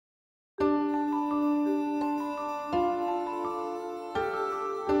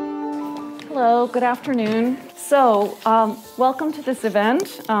Hello, good afternoon. So, welcome to this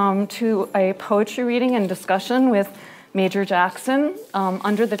event, to a poetry reading and discussion with Major Jackson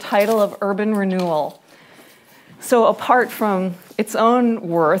under the title of Urban Renewal. So apart from its own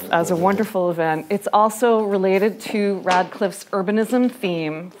worth as a wonderful event, it's also related to Radcliffe's urbanism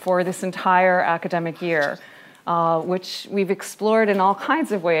theme for this entire academic year, which we've explored in all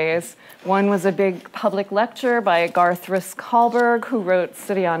kinds of ways. One was a big public lecture by Garth Risk-Hallberg, who wrote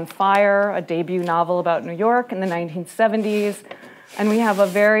City on Fire, a debut novel about New York in the 1970s. And we have a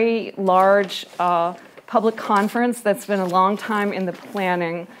very large public conference that's been a long time in the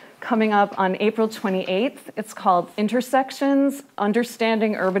planning, coming up on April 28th. It's called Intersections,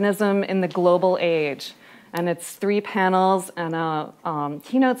 Understanding Urbanism in the Global Age. And it's 3 panels and a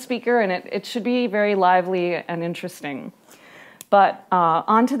keynote speaker, and it should be very lively and interesting. But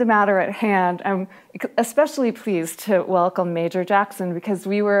on to the matter at hand. I'm especially pleased to welcome Major Jackson because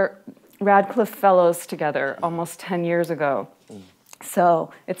we were Radcliffe Fellows together almost 10 years ago.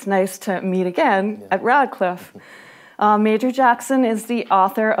 So it's nice to meet again at Radcliffe. Major Jackson is the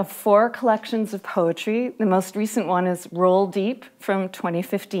author of 4 collections of poetry. The most recent one is Roll Deep from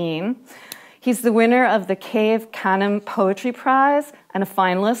 2015. He's the winner of the Cave Canem Poetry Prize and a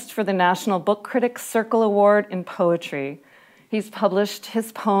finalist for the National Book Critics Circle Award in Poetry. He's published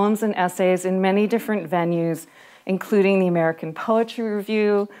his poems and essays in many different venues, including the American Poetry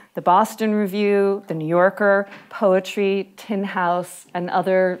Review, the Boston Review, the New Yorker, Poetry, Tin House, and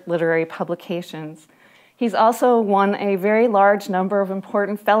other literary publications. He's also won a very large number of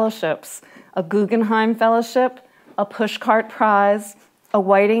important fellowships, a Guggenheim Fellowship, a Pushcart Prize, a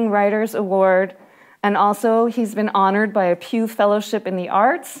Whiting Writers Award, and also he's been honored by a Pew Fellowship in the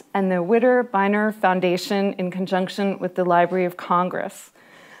Arts and the Witter Bynner Foundation in conjunction with the Library of Congress.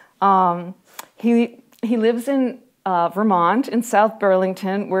 He lives in Vermont, in South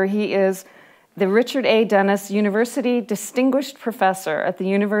Burlington, where he is the Richard A. Dennis University Distinguished Professor at the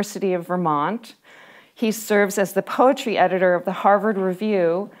University of Vermont. He serves as the poetry editor of the Harvard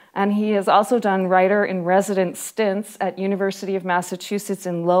Review, and he has also done writer-in-residence stints at University of Massachusetts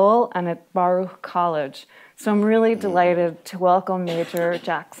in Lowell and at Baruch College. So I'm really delighted to welcome Major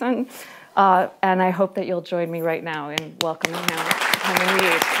Jackson, and I hope that you'll join me right now in welcoming him to come and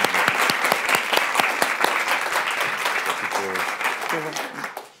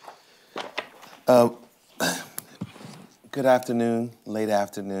read. Good afternoon, late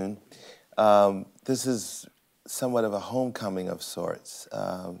afternoon. This is somewhat of a homecoming of sorts.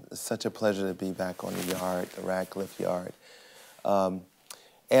 It's such a pleasure to be back on the yard, the Radcliffe yard. And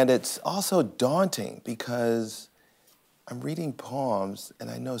it's also daunting because I'm reading poems, and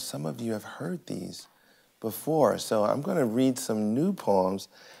I know some of you have heard these before, so I'm going to read some new poems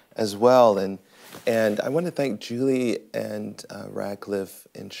as well. And I want to thank Julie and Radcliffe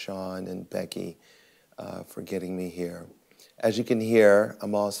and Sean and Becky for getting me here. As you can hear,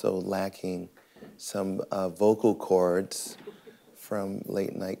 I'm also lacking some vocal cords from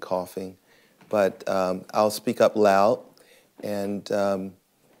late night coughing, but I'll speak up loud and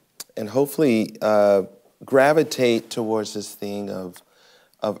hopefully gravitate towards this thing of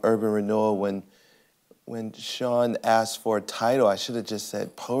urban renewal. When Sean asked for a title, I should have just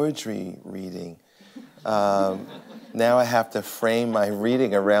said poetry reading. Now I have to frame my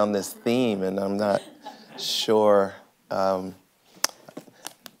reading around this theme, and I'm not sure.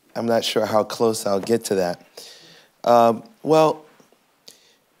 I'm not sure how close I'll get to that. Well,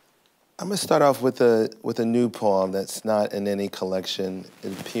 I'm going to start off with a new poem that's not in any collection.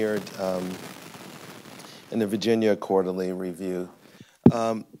 It appeared in the Virginia Quarterly Review.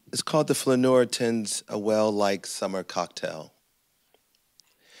 It's called The Flaneur Tends a Well-Like Summer Cocktail.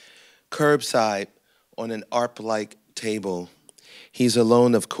 Curbside on an ARP-like table. He's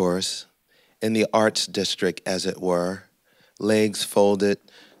alone, of course, in the arts district, as it were, legs folded,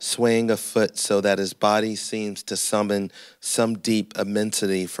 swaying a foot so that his body seems to summon some deep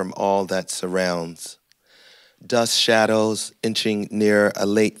immensity from all that surrounds. Dust shadows inching near a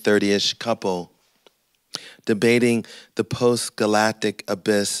late 30-ish couple, debating the post-galactic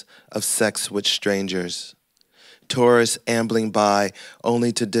abyss of sex with strangers. Tourists ambling by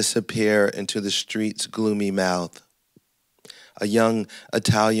only to disappear into the street's gloomy mouth. A young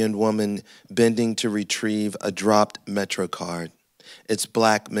Italian woman bending to retrieve a dropped Metro card, its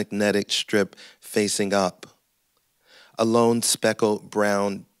black magnetic strip facing up. A lone speckled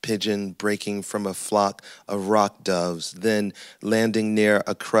brown pigeon breaking from a flock of rock doves, then landing near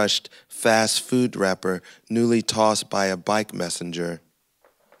a crushed fast food wrapper newly tossed by a bike messenger.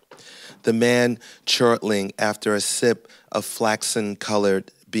 The man chortling after a sip of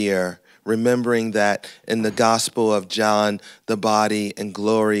flaxen-colored beer, remembering that in the Gospel of John, the body and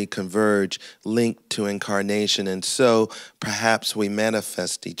glory converge, linked to incarnation, and so perhaps we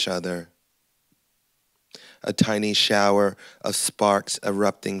manifest each other. A tiny shower of sparks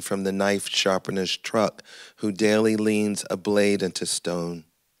erupting from the knife sharpener's truck who daily leans a blade into stone.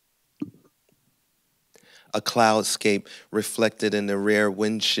 A cloudscape reflected in the rear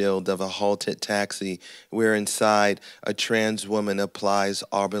windshield of a halted taxi where inside a trans woman applies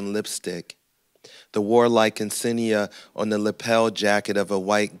auburn lipstick. The warlike insignia on the lapel jacket of a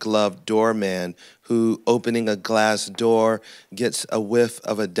white-gloved doorman who, opening a glass door, gets a whiff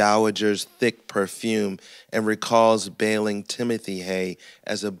of a dowager's thick perfume and recalls bailing Timothy Hay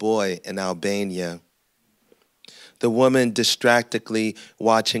as a boy in Albania. The woman distractedly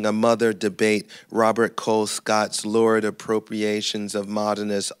watching a mother debate Robert Cole Scott's lurid appropriations of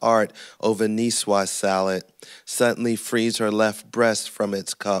modernist art over Niçoise salad suddenly frees her left breast from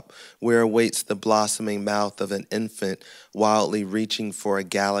its cup, where awaits the blossoming mouth of an infant wildly reaching for a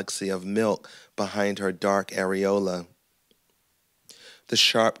galaxy of milk behind her dark areola. The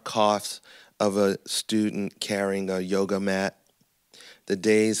sharp coughs of a student carrying a yoga mat, the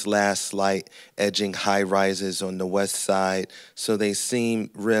day's last light edging high-rises on the west side, so they seem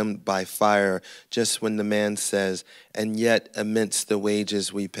rimmed by fire just when the man says, and yet amidst the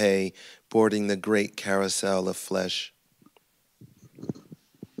wages we pay, boarding the great carousel of flesh.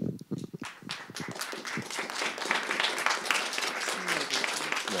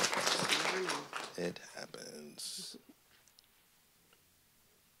 It happens.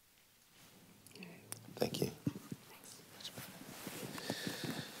 Thank you.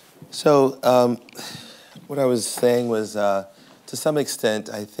 So what I was saying was, to some extent,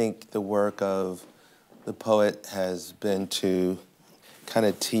 I think the work of the poet has been to kind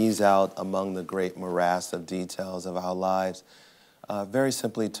of tease out among the great morass of details of our lives, very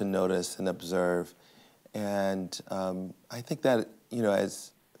simply to notice and observe. And I think that, you know,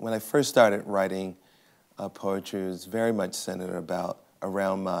 when I first started writing poetry, it was very much centered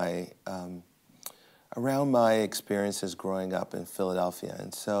around my experiences growing up in Philadelphia.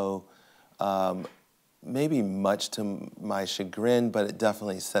 And so maybe much to my chagrin, but it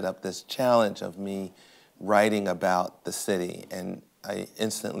definitely set up this challenge of me writing about the city. And I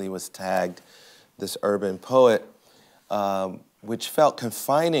instantly was tagged this urban poet, which felt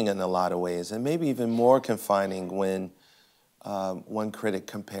confining in a lot of ways, and maybe even more confining when one critic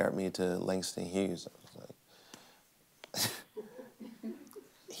compared me to Langston Hughes. I was like,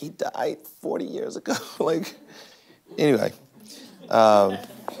 he died 40 years ago. Like, anyway.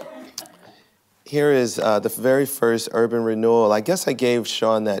 Here is the very first Urban Renewal. I guess I gave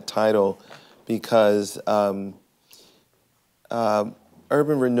Sean that title because Urban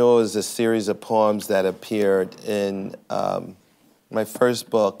Renewal is a series of poems that appeared in my first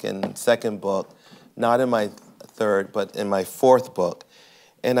book and second book, not in my third, but in my fourth book.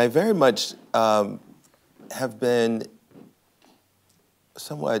 And I very much have been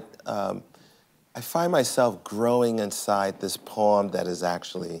somewhat, I find myself growing inside this poem that is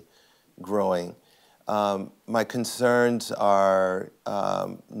actually growing. My concerns are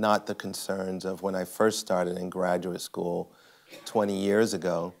not the concerns of when I first started in graduate school 20 years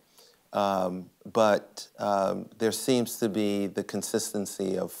ago, but there seems to be the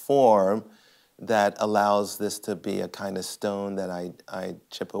consistency of form that allows this to be a kind of stone that I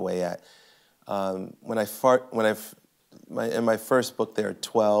chip away at. In my first book, there are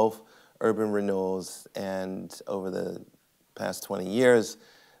 12 urban renewals, and over the past 20 years,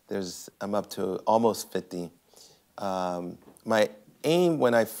 I'm up to almost 50. My aim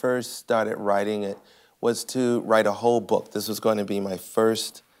when I first started writing it was to write a whole book. This was going to be my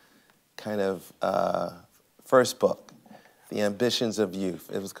first kind of first book, The Ambitions of Youth.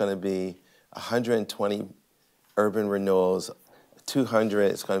 It was going to be 120 urban renewals, 200,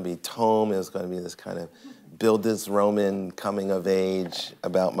 it's going to be tome, it was going to be this kind of Bildungs Roman coming of age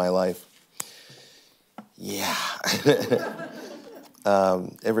about my life. Yeah.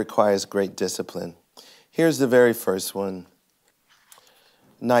 It requires great discipline. Here's the very first one.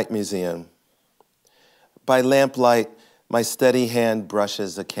 Night Museum. By lamplight, my steady hand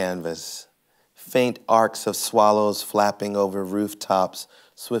brushes the canvas. Faint arcs of swallows flapping over rooftops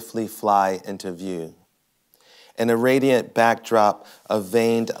swiftly fly into view. In a radiant backdrop of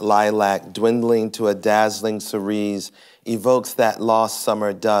veined lilac dwindling to a dazzling cerise evokes that lost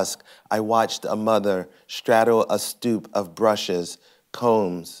summer dusk. I watched a mother straddle a stoop of brushes,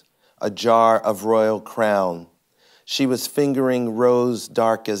 combs, a jar of royal crown. She was fingering rose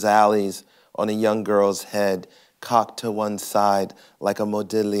dark as alleys on a young girl's head, cocked to one side like a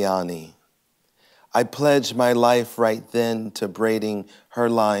Modigliani. I pledged my life right then to braiding her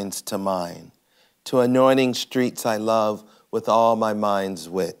lines to mine, to anointing streets I love with all my mind's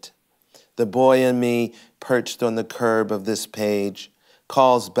wit. The boy in me, perched on the curb of this page,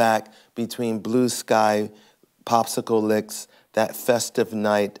 calls back between blue sky popsicle licks that festive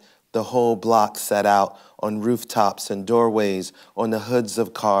night the whole block set out on rooftops and doorways, on the hoods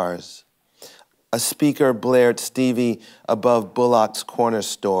of cars. A speaker blared Stevie above Bullock's corner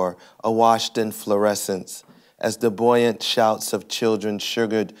store, awashed in fluorescence, as the buoyant shouts of children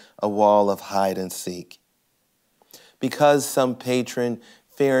sugared a wall of hide and seek. Because some patron,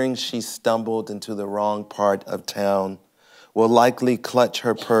 fearing she stumbled into the wrong part of town, will likely clutch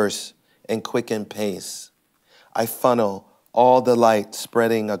her purse and quicken pace, I funnel all the light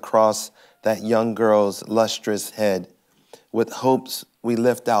spreading across that young girl's lustrous head. With hopes we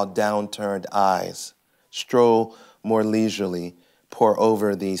lift our downturned eyes, stroll more leisurely, pour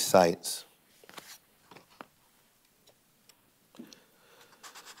over these sights.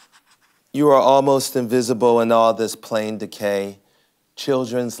 You are almost invisible in all this plain decay,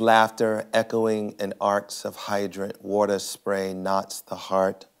 children's laughter echoing in arcs of hydrant water spray knots the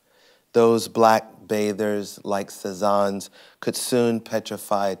heart. Those black bathers, like Cezanne's, could soon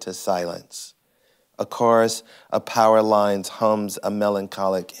petrify to silence. A chorus of power lines hums a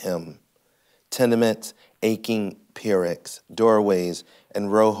melancholic hymn. Tenements, aching Pyrrhics, doorways,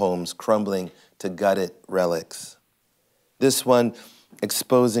 and row homes crumbling to gutted relics. This one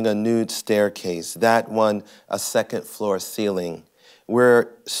exposing a nude staircase, that one a second floor ceiling,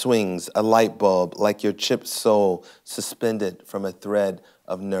 where swings a light bulb like your chipped soul suspended from a thread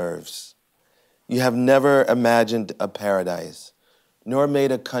of nerves. You have never imagined a paradise, nor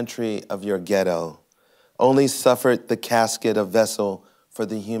made a country of your ghetto, only suffered the casket a vessel for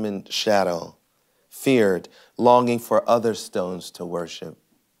the human shadow, feared, longing for other stones to worship.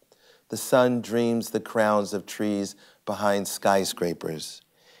 The sun dreams the crowns of trees behind skyscrapers.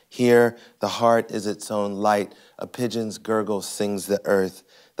 Here, the heart is its own light. A pigeon's gurgle sings the earth.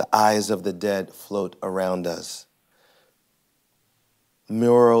 The eyes of the dead float around us.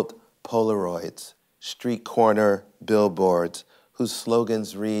 Muraled Polaroids, street corner billboards, whose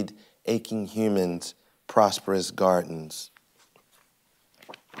slogans read, aching humans, prosperous gardens.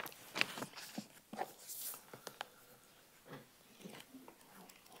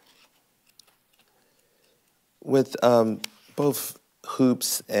 With both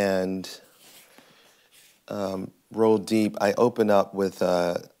hoops and roll deep, I open up with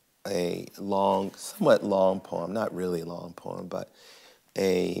a long, somewhat long poem, not really long poem, but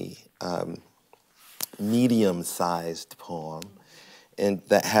a medium-sized poem and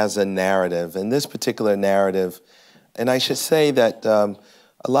that has a narrative. And this particular narrative, and I should say that a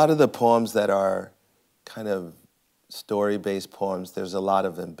lot of the poems that are kind of story-based poems, there's a lot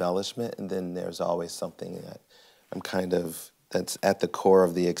of embellishment, and then there's always something that that's at the core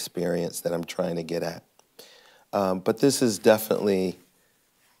of the experience that I'm trying to get at. But this is definitely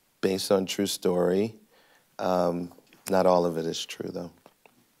based on true story. Not all of it is true, though.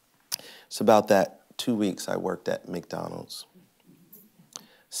 It's about that 2 weeks I worked at McDonald's.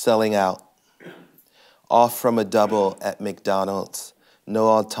 Selling out. Off from a double at McDonald's. No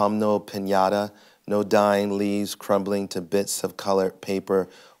autumnal piñata, no dying leaves crumbling to bits of colored paper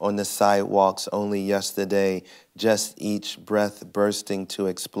on the sidewalks only yesterday, just each breath bursting to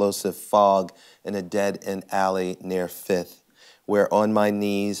explosive fog in a dead-end alley near Fifth, where on my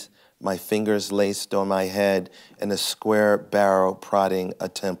knees, my fingers laced on my head, and a square barrel prodding a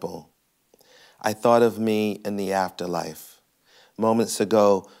temple. I thought of me in the afterlife. Moments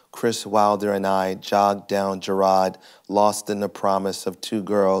ago, Chris Wilder and I jogged down Girard, lost in the promise of two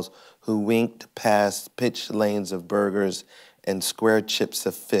girls who winked past pitch lanes of burgers and square chips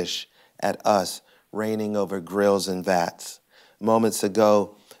of fish at us, raining over grills and vats. Moments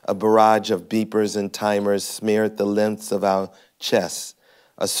ago, a barrage of beepers and timers smeared the lengths of our chests.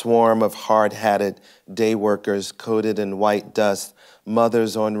 A swarm of hard-hatted day workers coated in white dust,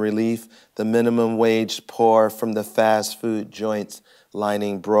 mothers on relief, the minimum wage pour from the fast food joints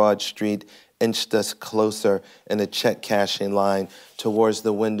lining Broad Street inched us closer in a check-cashing line towards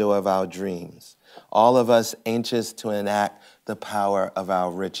the window of our dreams. All of us anxious to enact the power of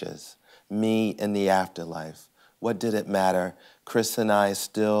our riches. Me in the afterlife. What did it matter? Chris and I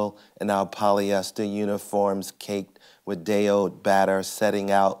still in our polyester uniforms caked with day-old batter,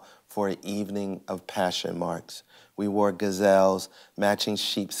 setting out for an evening of passion marks. We wore gazelles, matching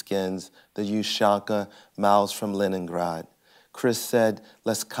sheepskins, the Ushanka, miles from Leningrad. Chris said,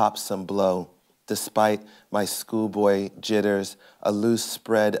 let's cop some blow. Despite my schoolboy jitters, a loose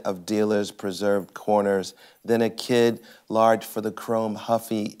spread of dealers' preserved corners, then a kid, large for the chrome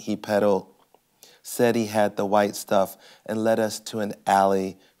huffy he peddled, said he had the white stuff, and led us to an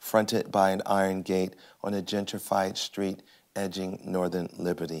alley fronted by an iron gate on a gentrified street edging northern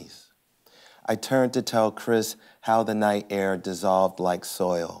liberties. I turned to tell Chris how the night air dissolved like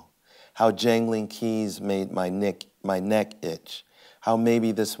soil, how jangling keys made my neck itch, how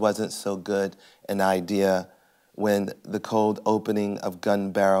maybe this wasn't so good an idea when the cold opening of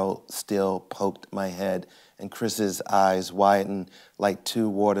gun barrel steel poked my head and Chris's eyes widened like two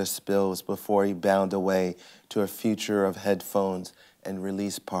water spills before he bound away to a future of headphones and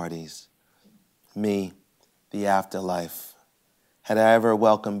release parties. Me, the afterlife. Had I ever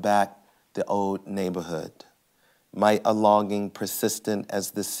welcomed back the old neighborhood? Might a longing persistent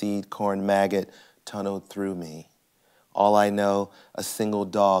as the seed corn maggot tunneled through me? All I know, a single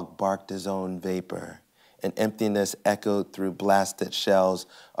dog barked his own vapor. An emptiness echoed through blasted shells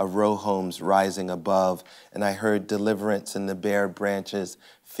of row homes rising above, and I heard deliverance in the bare branches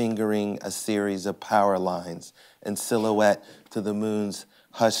fingering a series of power lines in silhouette to the moon's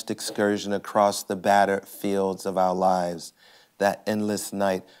hushed excursion across the battered fields of our lives, that endless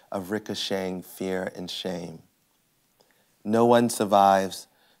night of ricocheting fear and shame. No one survives,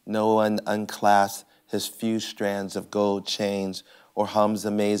 no one unclasps his few strands of gold chains or hums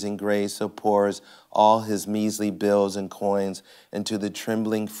Amazing Grace or pours all his measly bills and coins into the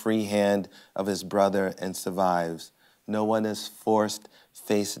trembling free hand of his brother and survives. No one is forced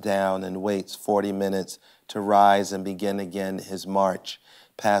face down and waits 40 minutes to rise and begin again his march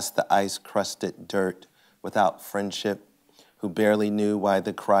past the ice-crusted dirt without friendship, who barely knew why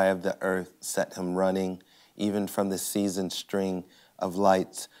the cry of the earth set him running, even from the seasoned string of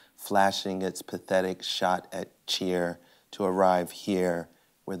lights flashing its pathetic shot at cheer to arrive here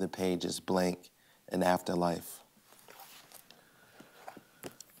where the page is blank in afterlife.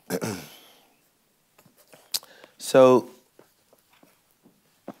 So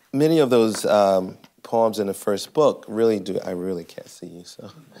many of those poems in the first book really do, I really can't see you,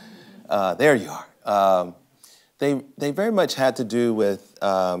 so there you are. They very much had to do with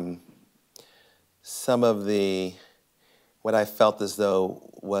some of the, what I felt as though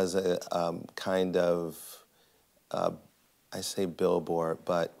was a kind of, I say billboard,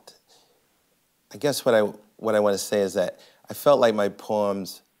 but I guess what I want to say is that I felt like my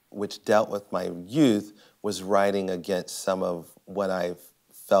poems, which dealt with my youth, was writing against some of what I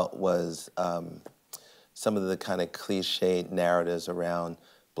felt was some of the kind of cliched narratives around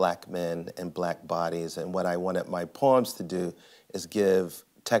Black men and Black bodies. And what I wanted my poems to do is give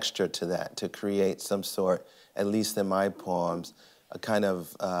texture to that, to create some sort, at least in my poems, a kind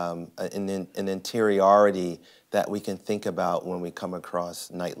of an interiority that we can think about when we come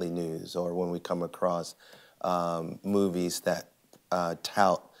across nightly news or when we come across movies that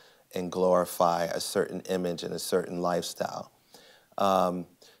tout and glorify a certain image and a certain lifestyle.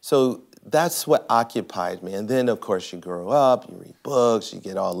 So that's what occupied me. And then, of course, you grow up, you read books, you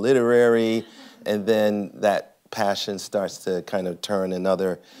get all literary, and then that passion starts to kind of turn in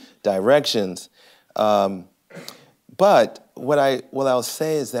other directions. But what I'll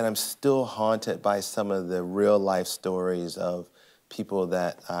say is that I'm still haunted by some of the real life stories of people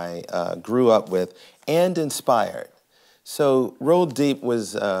that I grew up with and inspired. So Roll Deep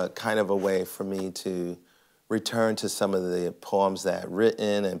was kind of a way for me to return to some of the poems that I'd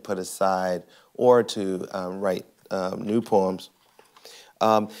written and put aside, or to write new poems.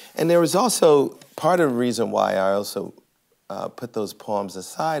 And there was also, part of the reason why I also put those poems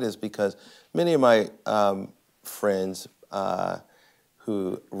aside is because many of my friends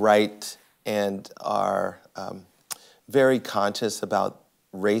who write and are very conscious about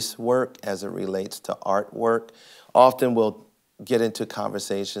race work as it relates to artwork often will get into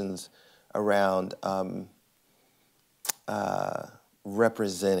conversations around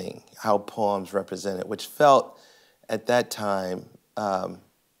representing, how poems represent it, which felt at that time, now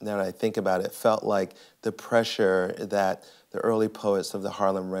that I think about it, felt like the pressure that the early poets of the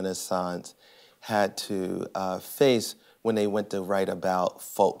Harlem Renaissance had to face when they went to write about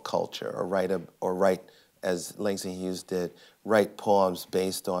folk culture or write, as Langston Hughes did, write poems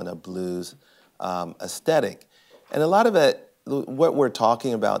based on a blues aesthetic. And a lot of it, what we're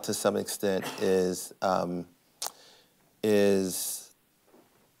talking about to some extent is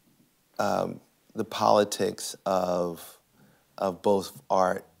the politics of both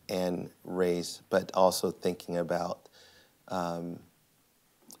art and race, but also thinking about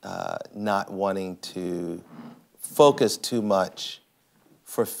not wanting to focus too much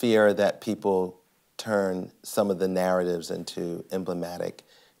for fear that people turn some of the narratives into emblematic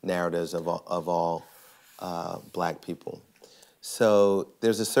narratives of all Black people. So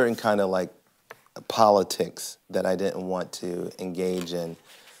there's a certain kind of like politics that I didn't want to engage in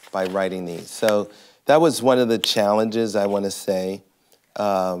by writing these. So that was one of the challenges, I want to say,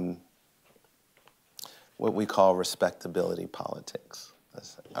 what we call respectability politics.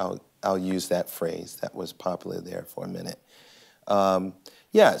 I'll use that phrase that was popular there for a minute.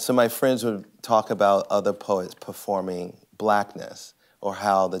 Yeah, so my friends would talk about other poets performing blackness or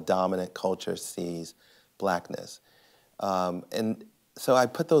how the dominant culture sees blackness. And so I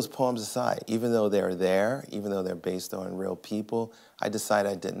put those poems aside. Even though they're there, even though they're based on real people, I decided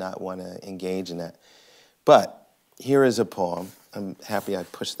I did not want to engage in that. But here is a poem. I'm happy I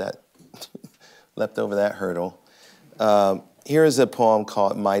pushed that, leapt over that hurdle. Here is a poem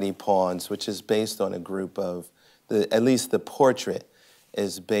called Mighty Pawns, which is based on a group of, at least the portrait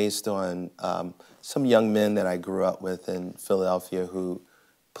is based on some young men that I grew up with in Philadelphia who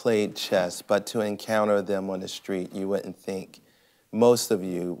played chess, but to encounter them on the street, you wouldn't think, most of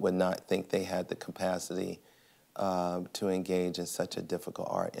you would not think they had the capacity to engage in such a difficult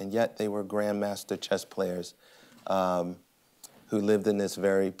art. And yet they were grandmaster chess players who lived in this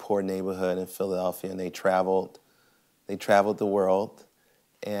very poor neighborhood in Philadelphia, and they traveled the world.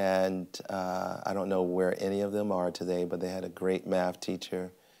 And I don't know where any of them are today, but they had a great math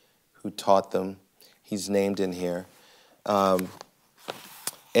teacher who taught them. He's named in here.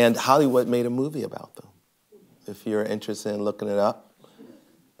 And Hollywood made a movie about them. If you're interested in looking it up,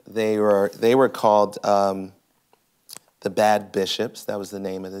 they were called the Bad Bishops. That was the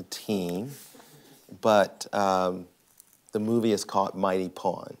name of the team. But the movie is called Mighty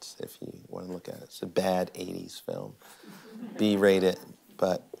Pawns, if you want to look at it. It's a bad 80s film, B-rated,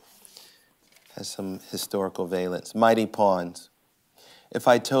 but has some historical valence. Mighty Pawns. If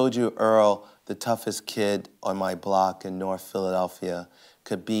I told you Earl, the toughest kid on my block in North Philadelphia,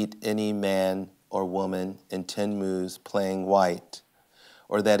 could beat any man or woman in 10 moves playing white,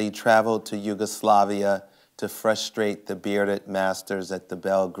 or that he traveled to Yugoslavia to frustrate the bearded masters at the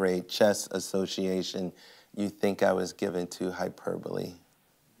Belgrade Chess Association, you think I was given to hyperbole.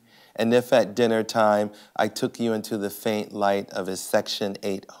 And if at dinner time I took you into the faint light of his Section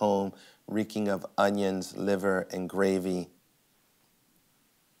 8 home, reeking of onions, liver, and gravy,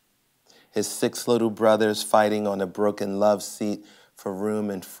 his 6 little brothers fighting on a broken love seat for room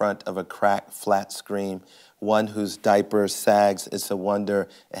in front of a cracked flat screen, one whose diaper sags, it's a wonder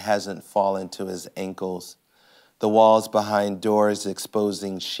it hasn't fallen to his ankles. The walls behind doors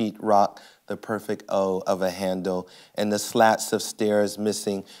exposing sheetrock, the perfect O of a handle, and the slats of stairs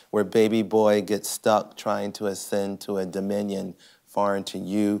missing where baby boy gets stuck trying to ascend to a dominion foreign to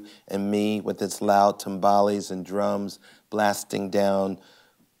you and me, with its loud timbales and drums blasting down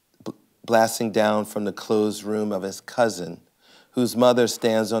from the closed room of his cousin, whose mother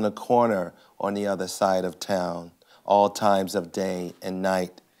stands on a corner on the other side of town, all times of day and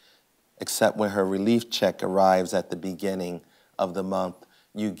night, except when her relief check arrives at the beginning of the month.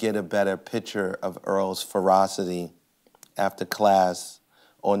 You get a better picture of Earl's ferocity after class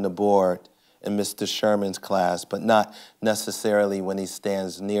on the board in Mr. Sherman's class, but not necessarily when he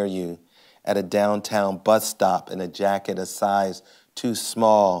stands near you at a downtown bus stop in a jacket a size too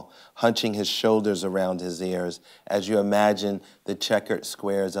small, hunching his shoulders around his ears as you imagine the checkered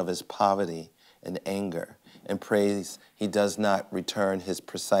squares of his poverty and anger, and prays he does not return his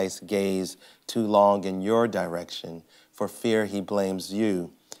precise gaze too long in your direction, for fear he blames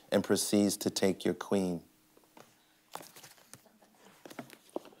you and proceeds to take your queen.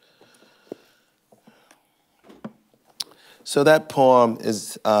 So that poem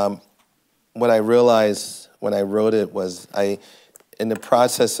is, what I realized when I wrote it was in the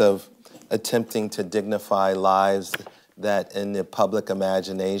process of attempting to dignify lives that in the public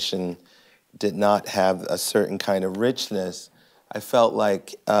imagination did not have a certain kind of richness, I felt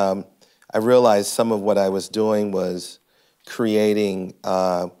like I realized some of what I was doing was creating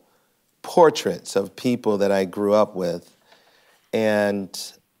portraits of people that I grew up with,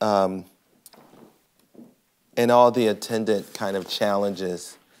 and all the attendant kind of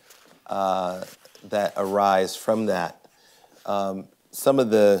challenges that arise from that. Some of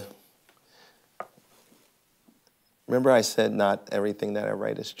the, remember I said not everything that I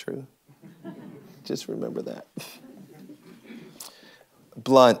write is true? Just remember that.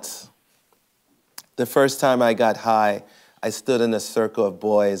 Blunt. The first time I got high, I stood in a circle of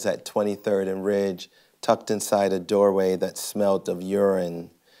boys at 23rd and Ridge, tucked inside a doorway that smelled of urine.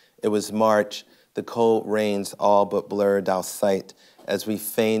 It was March. The cold rains all but blurred our sight as we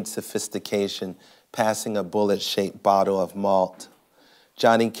feigned sophistication, passing a bullet-shaped bottle of malt.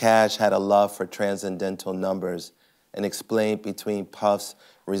 Johnny Cash had a love for transcendental numbers and explained between puffs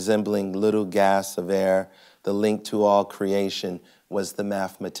resembling little gasps of air, the link to all creation was the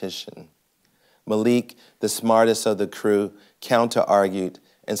mathematician. Malik, the smartest of the crew, counter-argued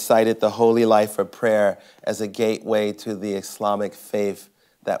and cited the holy life of prayer as a gateway to the Islamic faith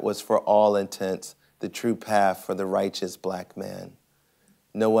that was, for all intents, the true path for the righteous black man.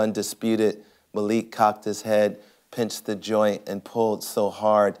 No one disputed. Malik cocked his head, pinched the joint, and pulled so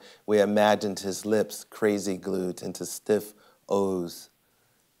hard we imagined his lips crazy glued into stiff O's.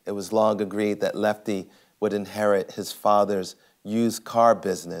 It was long agreed that Lefty would inherit his father's used car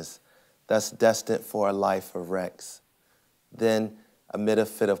business, thus destined for a life of wrecks. Then, amid a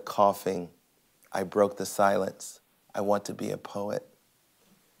fit of coughing, I broke the silence. I want to be a poet.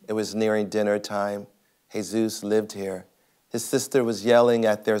 It was nearing dinner time. Jesus lived here. His sister was yelling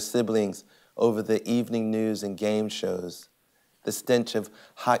at their siblings over the evening news and game shows. The stench of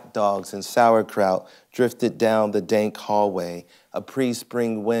hot dogs and sauerkraut drifted down the dank hallway. A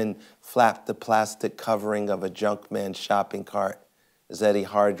pre-spring wind flapped the plastic covering of a junkman's shopping cart as Eddie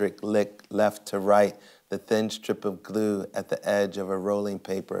Hardrick licked left to right the thin strip of glue at the edge of a rolling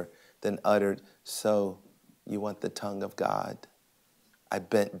paper, then uttered, "So, you want the tongue of God?" I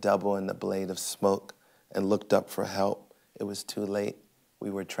bent double in the blade of smoke and looked up for help. It was too late. We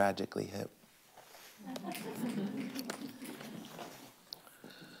were tragically hip.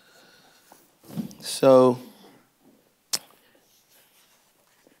 So,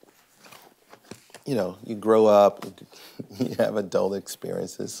 you know, you grow up, you have adult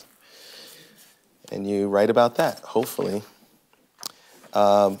experiences, and you write about that, hopefully.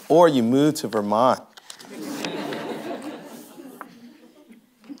 Or you move to Vermont,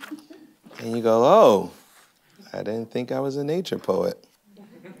 and you go, oh, I didn't think I was a nature poet.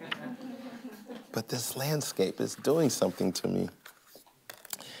 But this landscape is doing something to me.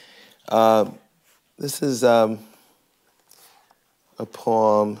 This is a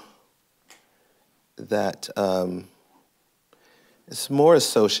poem that it's more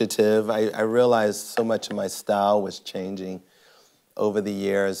associative. I realized so much of my style was changing over the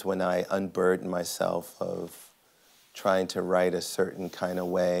years when I unburdened myself of trying to write a certain kind of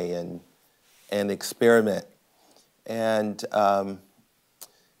way and experiment. And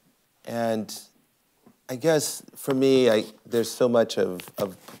I guess for me, there's so much of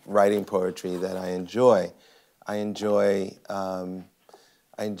writing poetry that I enjoy. I enjoy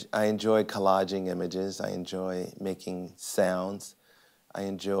collaging images. I enjoy making sounds. I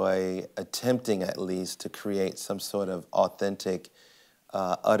enjoy attempting, at least, to create some sort of authentic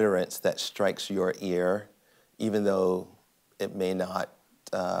utterance that strikes your ear, even though it may not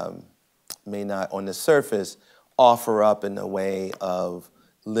on the surface offer up in the way of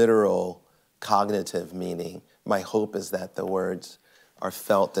literal cognitive meaning. My hope is that the words are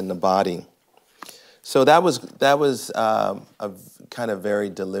felt in the body. So that was a kind of very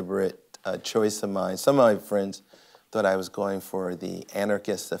deliberate choice of mine. Some of my friends thought I was going for the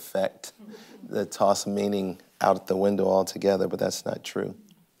anarchist effect, that toss meaning out the window altogether, but that's not true.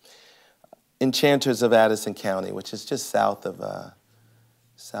 Enchanters of Addison County, which is just south of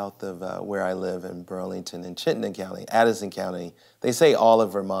where I live in Burlington and Chittenden County, Addison County. They say all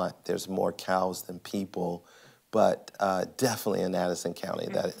of Vermont, there's more cows than people, but definitely in Addison County,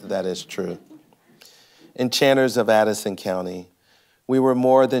 that is true. Enchanters of Addison County, we were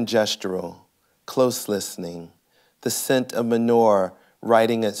more than gestural, close listening, the scent of manure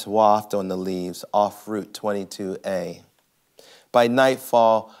riding its waft on the leaves off Route 22A. By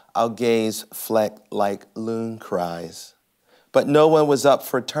nightfall, our gaze flecked like loon cries. But no one was up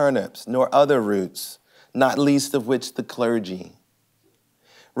for turnips, nor other roots, not least of which the clergy.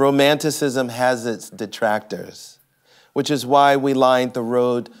 Romanticism has its detractors, which is why we lined the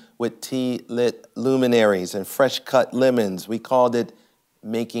road with tea-lit luminaries and fresh-cut lemons. We called it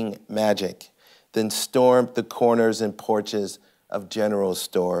making magic, then stormed the corners and porches of general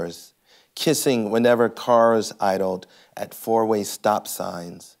stores, kissing whenever cars idled at four-way stop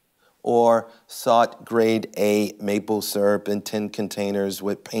signs, or sought grade A maple syrup in tin containers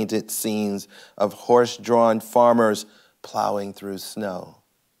with painted scenes of horse-drawn farmers plowing through snow.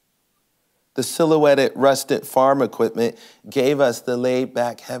 The silhouetted rusted farm equipment gave us the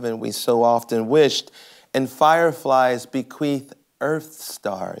laid-back heaven we so often wished, and fireflies bequeathed earth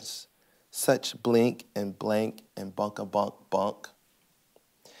stars, such blink and blank and bunk-a-bunk-bunk.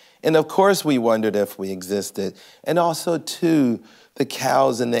 And of course we wondered if we existed, and also, too, the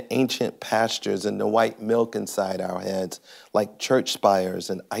cows in the ancient pastures and the white milk inside our heads, like church spires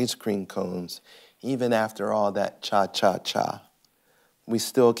and ice cream cones, even after all that cha-cha-cha. We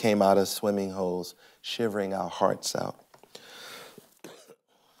still came out of swimming holes, shivering our hearts out.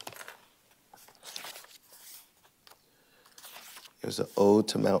 Here's an ode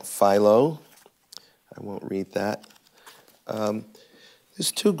to Mount Philo. I won't read that.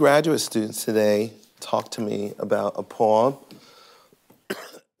 There's two graduate students today talked to me about a poem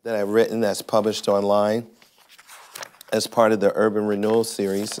that I've written that's published online as part of the Urban Renewal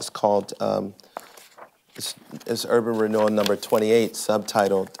series. It's called, it's Urban Renewal number 28,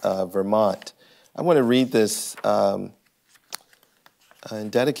 subtitled Vermont. I want to read this and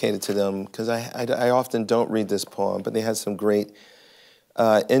dedicate it to them because I often don't read this poem, but they had some great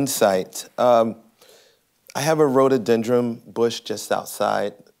insight. I have a rhododendron bush just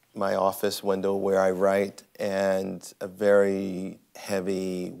outside my office window where I write, and a very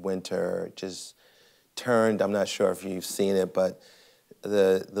heavy winter just turned. I'm not sure if you've seen it, but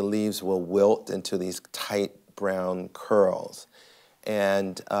the leaves will wilt into these tight brown curls.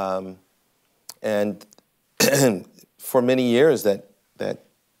 And for many years that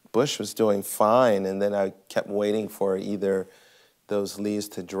bush was doing fine, and then I kept waiting for either those leaves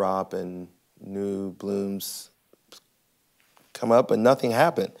to drop and new blooms come up, but nothing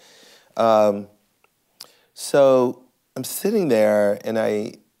happened. So I'm sitting there, and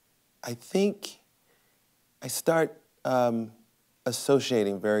I think I start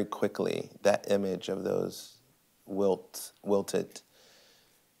associating very quickly that image of those wilted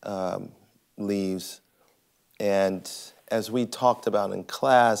leaves. And as we talked about in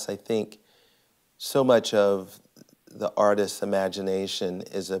class, I think so much of the artist's imagination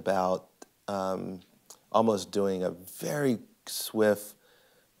is about almost doing a very swift,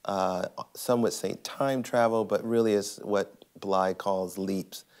 some would say time travel, but really is what Bly calls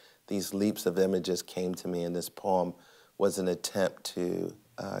leaps. These leaps of images came to me, and this poem was an attempt to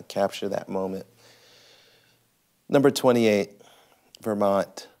capture that moment. Number 28,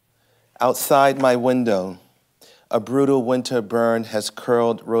 Vermont. Outside my window, a brutal winter burn has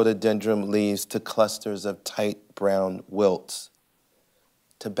curled rhododendron leaves to clusters of tight brown wilts.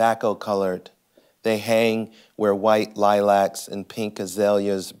 Tobacco-colored, they hang where white lilacs and pink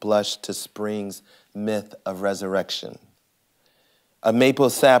azaleas blush to spring's myth of resurrection. A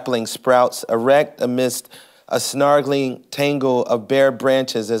maple sapling sprouts erect amidst a snarling tangle of bare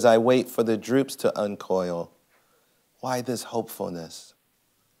branches as I wait for the droops to uncoil. Why this hopefulness?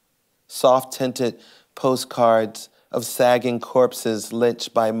 Soft-tinted postcards of sagging corpses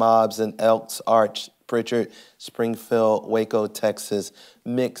lynched by mobs in Elks Arch, Pritchard, Springfield, Waco, Texas,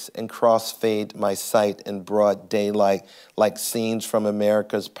 mix and crossfade my sight in broad daylight like scenes from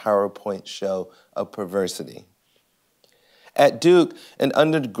America's PowerPoint show of perversity. At Duke, an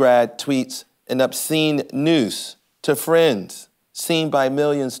undergrad tweets an obscene noose to friends seen by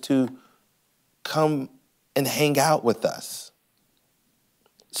millions to come and hang out with us.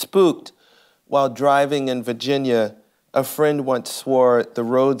 Spooked while driving in Virginia, a friend once swore the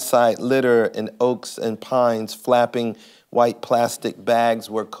roadside litter in oaks and pines flapping white plastic bags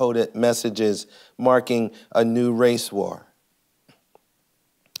were coded messages marking a new race war.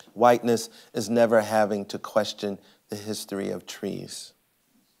 Whiteness is never having to question the history of trees.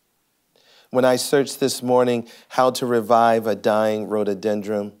 When I searched this morning how to revive a dying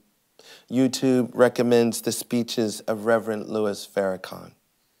rhododendron, YouTube recommends the speeches of Reverend Louis Farrakhan,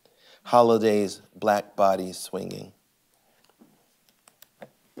 Holiday's Black Body Swinging.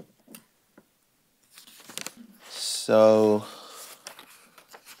 So,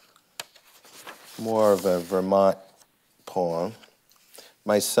 more of a Vermont poem.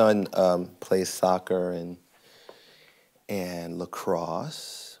 My son plays soccer and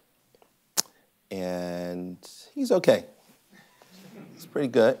lacrosse, and he's okay. He's pretty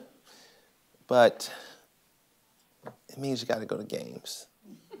good, but it means you got to go to games.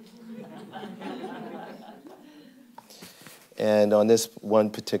 And on this one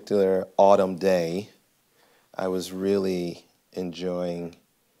particular autumn day, I was really enjoying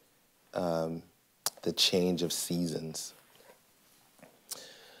the change of seasons.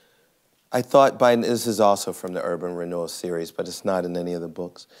 I thought this is also from the Urban Renewal series, but it's not in any of the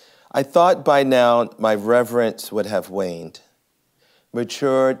books. I thought by now my reverence would have waned,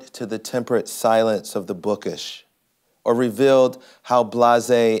 matured to the temperate silence of the bookish, or revealed how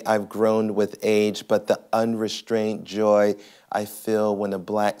blasé I've grown with age, but the unrestrained joy I feel when a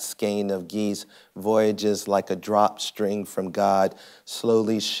black skein of geese voyages like a dropped string from God,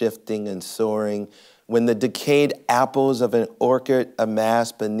 slowly shifting and soaring, when the decayed apples of an orchard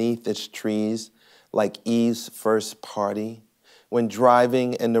amass beneath its trees like Eve's first party, when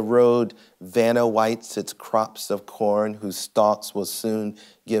driving in the road, Vanna whites its crops of corn whose stalks will soon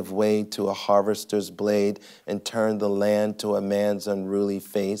give way to a harvester's blade and turn the land to a man's unruly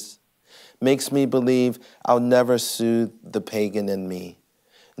face, makes me believe I'll never soothe the pagan in me,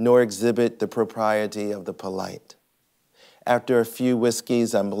 nor exhibit the propriety of the polite. After a few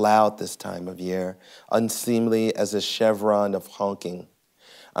whiskeys, I'm loud this time of year, unseemly as a chevron of honking.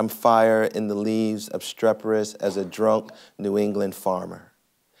 I'm fire in the leaves, obstreperous as a drunk New England farmer.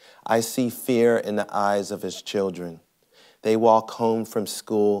 I see fear in the eyes of his children. They walk home from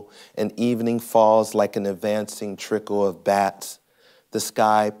school, and evening falls like an advancing trickle of bats, the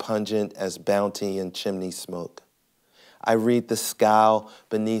sky pungent as bounty and chimney smoke. I read the scowl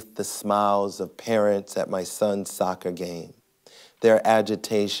beneath the smiles of parents at my son's soccer game, their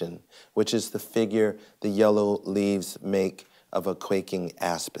agitation, which is the figure the yellow leaves make of a quaking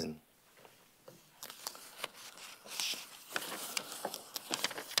aspen.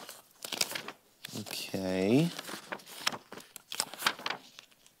 Okay.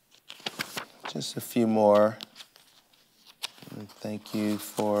 Just a few more. And thank you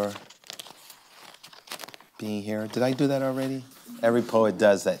for being here. Did I do that already? Every poet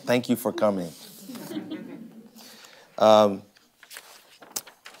does that. Thank you for coming.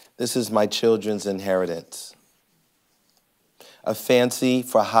 This is my children's inheritance. A fancy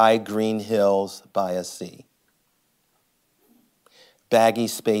for high green hills by a sea. Baggy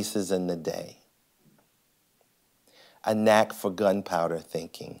spaces in the day. A knack for gunpowder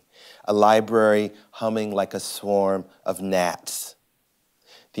thinking. A library humming like a swarm of gnats.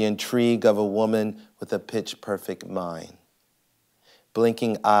 The intrigue of a woman with a pitch-perfect mind.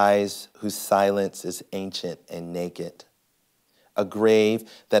 Blinking eyes whose silence is ancient and naked. A grave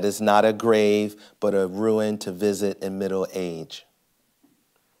that is not a grave, but a ruin to visit in middle age.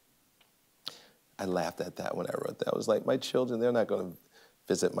 I laughed at that when I wrote that. I was like, my children, they're not going to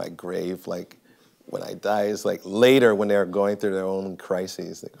visit my grave like when I die. It's like later when they're going through their own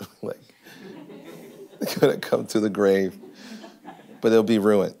crises. They're going to come to the grave, but it'll be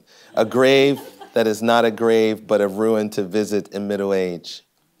ruined. A grave that is not a grave, but a ruin to visit in middle age.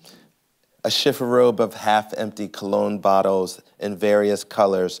 A chifforobe of half-empty cologne bottles in various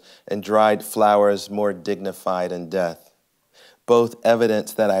colors and dried flowers more dignified in death. Both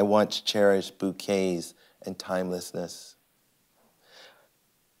evidence that I once cherished bouquets and timelessness.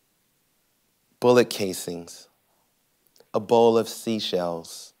 Bullet casings, a bowl of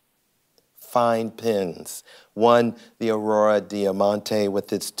seashells, fine pins, one the Aurora Diamante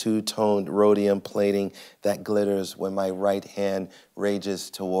with its two-toned rhodium plating that glitters when my right hand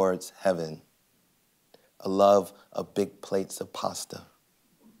rages towards heaven. A love of big plates of pasta.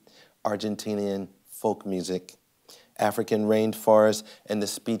 Argentinian folk music, African rainforests, and the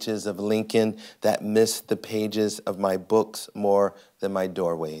speeches of Lincoln that missed the pages of my books more than my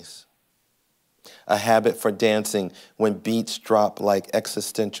doorways. A habit for dancing when beats drop like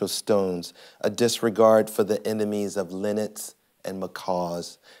existential stones, a disregard for the enemies of linnets and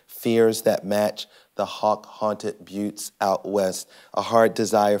macaws, fears that match the hawk-haunted buttes out west, a hard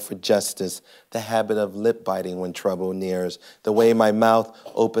desire for justice, the habit of lip-biting when trouble nears, the way my mouth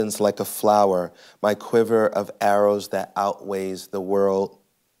opens like a flower, my quiver of arrows that outweighs the world,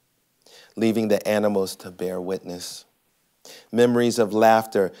 leaving the animals to bear witness. Memories of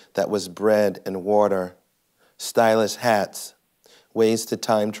laughter that was bread and water, stylish hats, ways to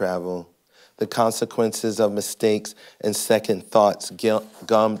time travel, the consequences of mistakes and second thoughts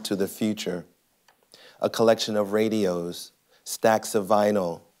gummed to the future, a collection of radios, stacks of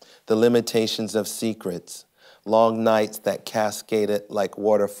vinyl, the limitations of secrets, long nights that cascaded like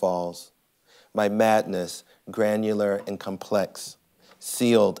waterfalls, my madness, granular and complex,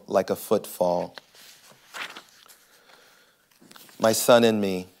 sealed like a footfall. My son and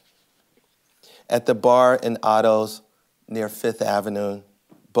me. At the bar in Otto's near Fifth Avenue,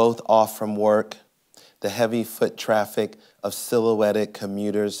 both off from work, the heavy foot traffic of silhouetted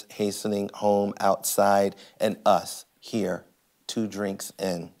commuters hastening home outside, and us here, 2 drinks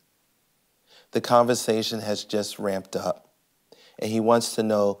in. The conversation has just ramped up, and he wants to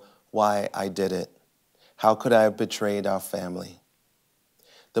know why I did it. How could I have betrayed our family?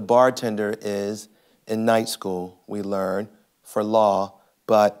 The bartender is in night school, we learn, for law,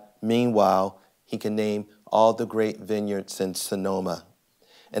 but meanwhile, he can name all the great vineyards in Sonoma,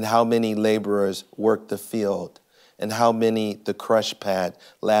 and how many laborers worked the field, and how many the crush pad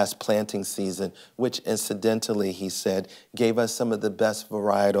last planting season, which incidentally, he said, gave us some of the best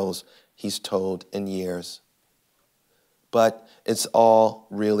varietals he's told in years. But it's all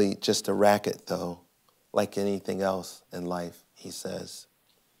really just a racket, though, like anything else in life, he says.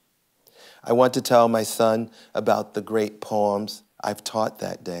 I want to tell my son about the great poems I've taught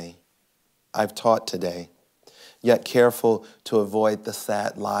that day. I've taught today, yet careful to avoid the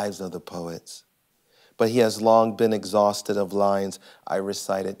sad lives of the poets. But he has long been exhausted of lines I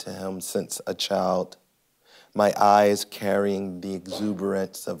recited to him since a child, my eyes carrying the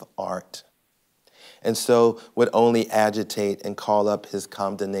exuberance of art, and so would only agitate and call up his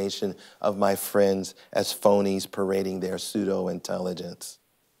condemnation of my friends as phonies parading their pseudo-intelligence.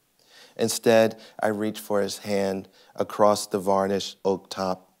 Instead, I reach for his hand across the varnished oak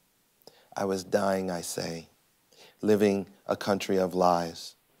top, I was dying, I say, living a country of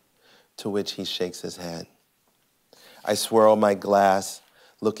lies, to which he shakes his head. I swirl my glass,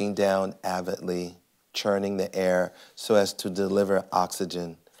 looking down avidly, churning the air so as to deliver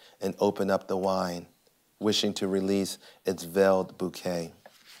oxygen and open up the wine, wishing to release its veiled bouquet.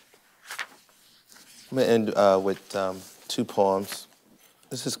 I'm going to end with two poems.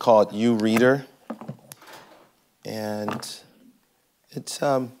 This is called You Reader, and it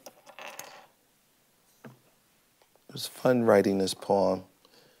was fun writing this poem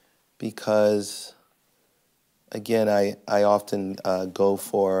because, again, I often go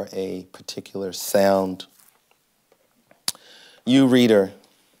for a particular sound. You Reader.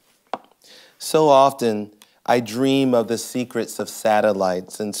 So often I dream of the secrets of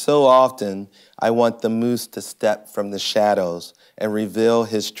satellites, and so often I want the moose to step from the shadows and reveal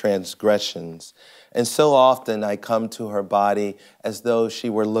his transgressions. And so often I come to her body as though she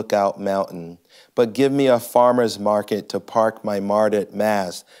were Lookout Mountain. But give me a farmer's market to park my martyred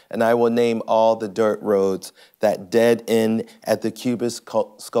mass, and I will name all the dirt roads that dead end at the cubist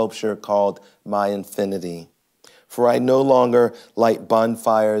sculpture called My Infinity. For I no longer light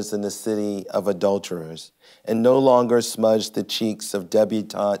bonfires in the city of adulterers, and no longer smudge the cheeks of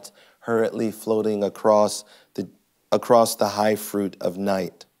debutantes hurriedly floating across the high fruit of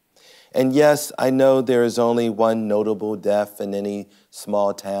night. And yes, I know there is only one notable death in any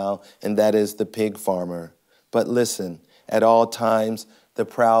small town, and that is the pig farmer. But listen, at all times, the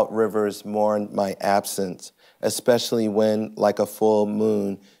proud rivers mourn my absence, especially when, like a full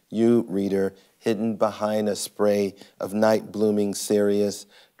moon, you, reader, hidden behind a spray of night-blooming Sirius,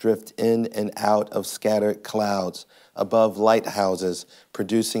 drift in and out of scattered clouds above lighthouses,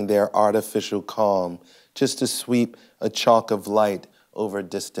 producing their artificial calm, just to sweep a chalk of light over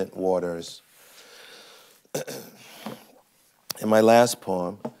distant waters. And my last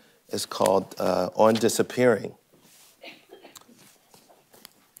poem is called On Disappearing.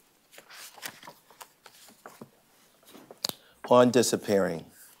 On disappearing.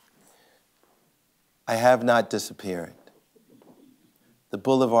 I have not disappeared. The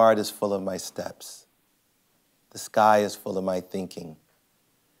boulevard is full of my steps. The sky is full of my thinking.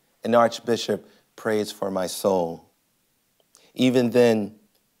 An archbishop prays for my soul. Even then,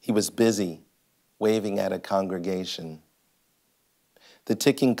 he was busy waving at a congregation. The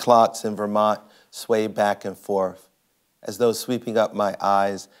ticking clocks in Vermont sway back and forth, as though sweeping up my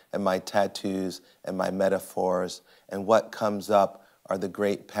eyes and my tattoos and my metaphors, and what comes up are the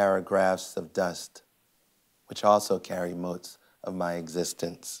great paragraphs of dust, which also carry motes of my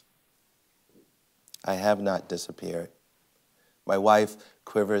existence. I have not disappeared. My wife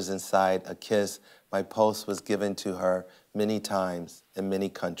quivers inside a kiss. My pulse was given to her many times in many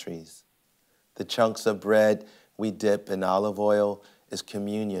countries. The chunks of bread we dip in olive oil is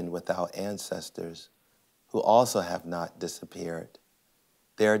communion with our ancestors, who also have not disappeared.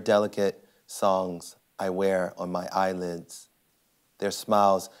 Their delicate songs I wear on my eyelids. Their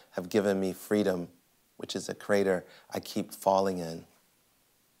smiles have given me freedom, which is a crater I keep falling in.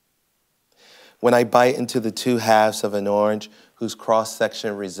 When I bite into the two halves of an orange whose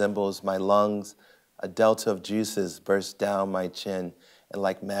cross-section resembles my lungs, a delta of juices bursts down my chin and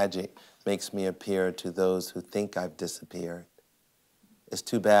like magic makes me appear to those who think I've disappeared. It's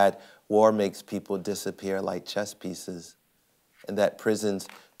too bad war makes people disappear like chess pieces, and that prisons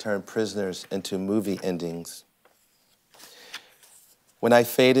turn prisoners into movie endings. When I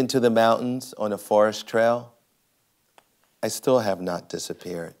fade into the mountains on a forest trail, I still have not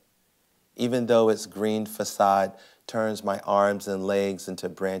disappeared, even though its green facade turns my arms and legs into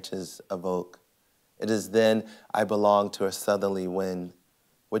branches of oak. It is then I belong to a southerly wind,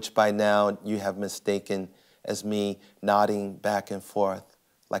 which by now you have mistaken as me nodding back and forth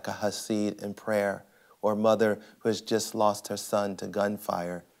like a Hasid in prayer, or a mother who has just lost her son to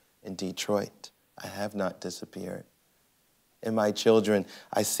gunfire in Detroit. I have not disappeared. In my children,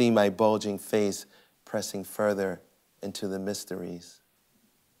 I see my bulging face pressing further into the mysteries.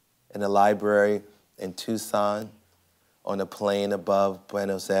 In a library in Tucson, on a plain above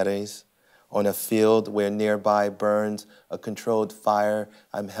Buenos Aires, on a field where nearby burns a controlled fire,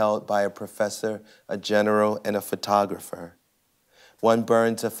 I'm held by a professor, a general, and a photographer. One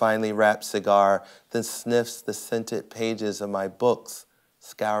burns a finely wrapped cigar, then sniffs the scented pages of my books,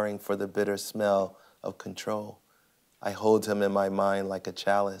 scouring for the bitter smell of control. I hold him in my mind like a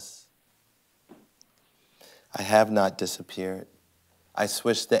chalice. I have not disappeared. I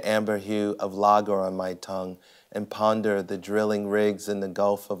swish the amber hue of lager on my tongue and ponder the drilling rigs in the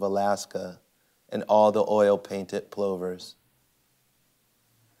Gulf of Alaska and all the oil-painted plovers.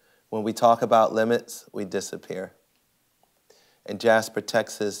 When we talk about limits, we disappear. In Jasper,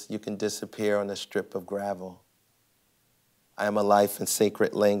 Texas, you can disappear on a strip of gravel. I am a life in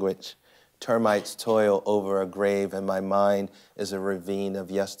sacred language. Termites toil over a grave, and my mind is a ravine of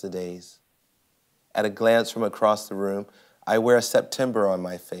yesterdays. At a glance from across the room, I wear September on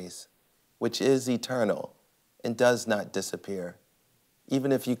my face, which is eternal and does not disappear,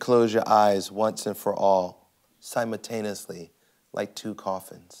 even if you close your eyes once and for all, simultaneously, like two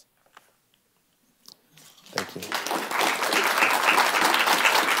coffins. Thank you.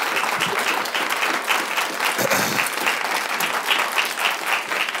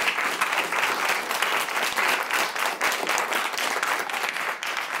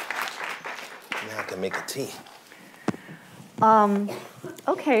 Now I can make a tea.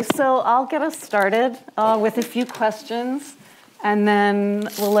 Okay, so I'll get us started with a few questions, and then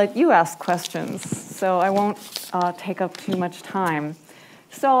we'll let you ask questions. So I won't take up too much time.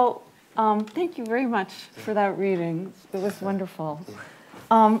 So thank you very much for that reading. It was wonderful.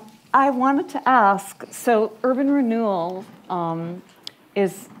 I wanted to ask, so Urban Renewal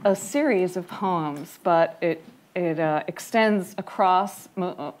is a series of poems, but it extends across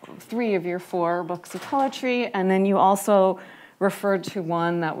 3 of your 4 books of poetry, and then you also referred to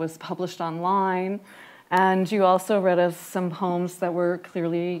one that was published online, and you also read us some poems that were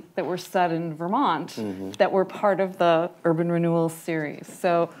set in Vermont, that were part of the Urban Renewal series.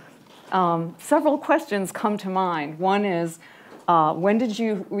 So several questions come to mind. One is, when did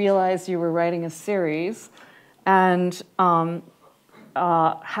you realize you were writing a series? And how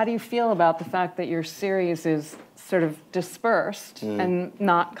do you feel about the fact that your series is sort of dispersed and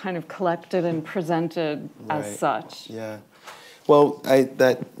not kind of collected and presented as such? Yeah. Well,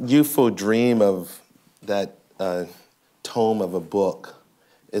 that youthful dream of that tome of a book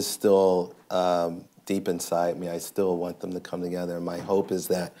is still deep inside me. I still want them to come together. My hope is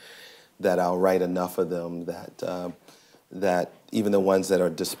that I'll write enough of them that even the ones that are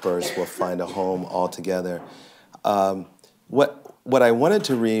dispersed will find a home altogether. What I wanted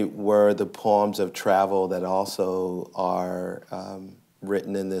to read were the poems of travel that also are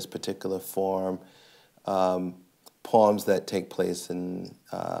written in this particular form. Poems that take place in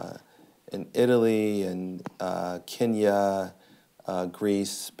Italy and Kenya, Greece,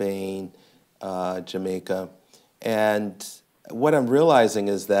 Spain, Jamaica. And what I'm realizing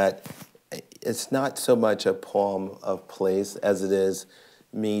is that it's not so much a poem of place as it is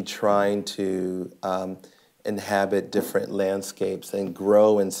me trying to inhabit different landscapes and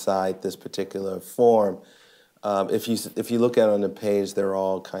grow inside this particular form. If you look at it on the page, they're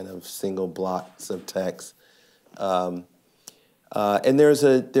all kind of single blocks of text. And there's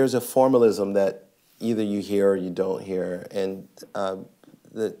a formalism that either you hear or you don't hear, and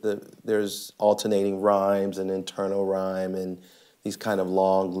there's alternating rhymes and internal rhyme and these kind of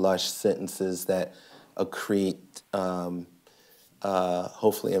long, lush sentences that accrete,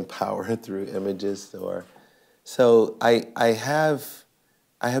 hopefully empower through images. So I have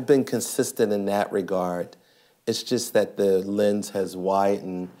been consistent in that regard. It's just that the lens has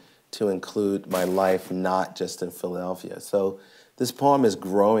widened to include my life, not just in Philadelphia. So this poem is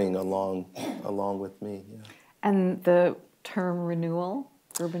growing along with me. Yeah. And the term renewal,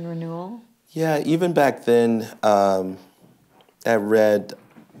 urban renewal? Yeah, even back then, I read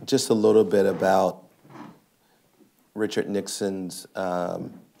just a little bit about Richard Nixon's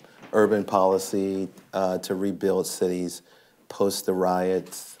urban policy to rebuild cities post the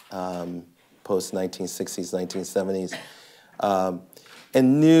riots, post 1960s, 1970s.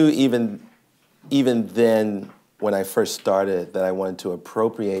 And knew even then, when I first started, that I wanted to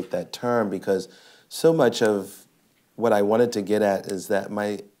appropriate that term, because so much of what I wanted to get at is that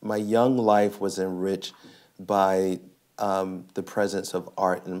my young life was enriched by the presence of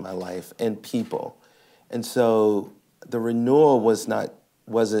art in my life and people. And so the renewal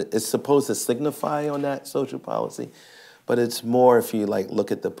it's supposed to signify on that social policy, but it's more, if you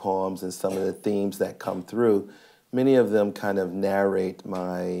look at the poems and some of the themes that come through, many of them kind of narrate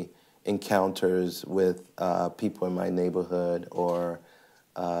my encounters with people in my neighborhood or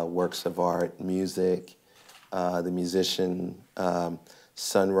works of art, music. The musician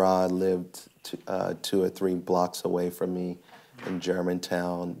Sun Ra lived 2 or 3 blocks away from me in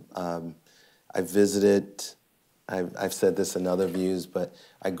Germantown. I visited, I've said this in other views, but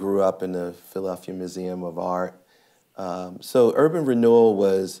I grew up in the Philadelphia Museum of Art. So urban renewal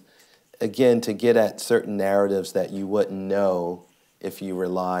was, again, to get at certain narratives that you wouldn't know if you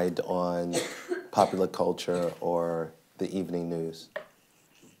relied on popular culture or the evening news.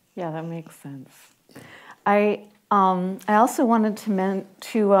 Yeah, that makes sense. I also wanted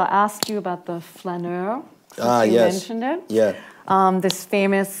to ask you about the flaneur, You yes. mentioned it. Yeah. This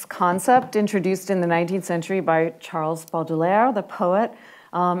famous concept introduced in the 19th century by Charles Baudelaire, the poet.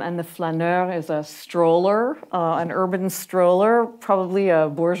 And the flaneur is a stroller, an urban stroller, probably a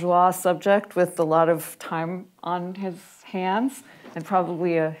bourgeois subject with a lot of time on his hands, and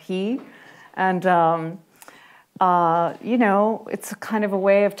probably a he. And, you know, it's kind of a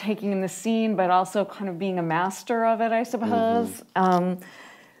way of taking in the scene, but also kind of being a master of it, I suppose.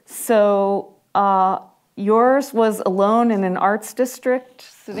 So yours was alone in an arts district,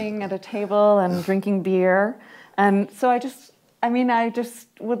 sitting at a table and drinking beer. And so I just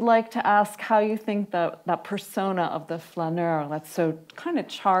would like to ask how you think that persona of the flaneur, that's so kind of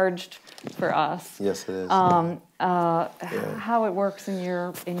charged for us. Yes, it is. How it works in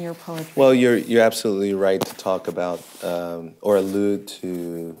your poetry. Well, you're absolutely right to talk about or allude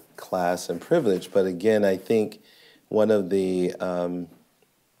to class and privilege. But again, I think one of the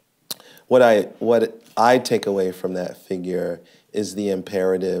what I take away from that figure is the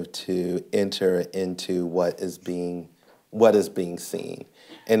imperative to enter into what is being seen,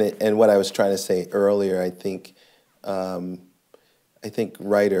 and what I was trying to say earlier. I think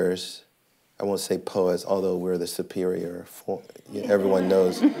writers, I won't say poets, although we're the superior. Everyone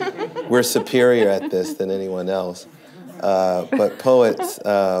knows we're superior at this than anyone else. But poets,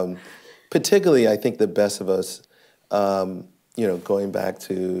 particularly, I think the best of us, going back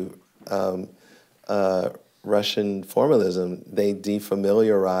to Russian formalism, they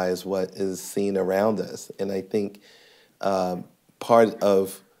defamiliarize what is seen around us, and I think part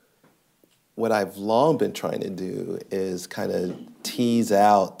of what I've long been trying to do is kind of tease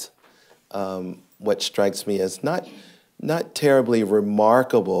out what strikes me as not terribly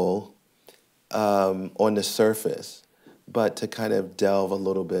remarkable on the surface, but to kind of delve a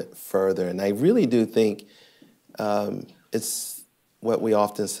little bit further. And I really do think it's what we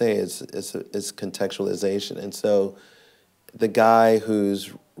often say is contextualization. And so the guy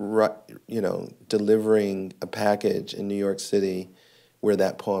who's delivering a package in New York City, where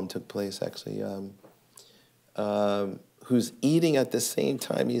that poem took place, actually, who's eating at the same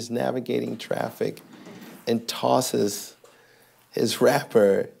time he's navigating traffic and tosses his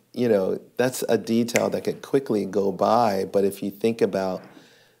wrapper, that's a detail that could quickly go by. But if you think about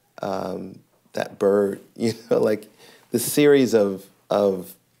that bird, like the series of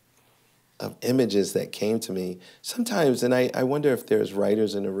images that came to me sometimes, and I wonder if there's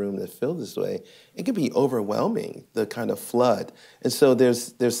writers in the room that feel this way, it can be overwhelming, the kind of flood. And so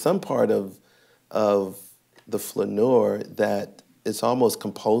there's some part of the flaneur that is almost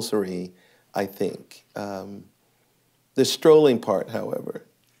compulsory, I think. The strolling part, however,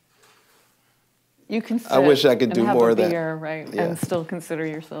 you can sit I wish I could do more of that. Beer, right, yeah. And still consider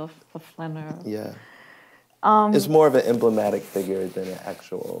yourself a flaneur. Yeah. It's more of an emblematic figure than an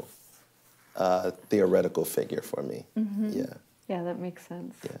actual theoretical figure for me. Yeah. Yeah, that makes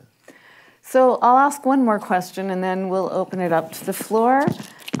sense. Yeah. So I'll ask one more question, and then we'll open it up to the floor.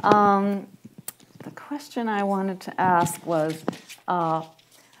 The question I wanted to ask was,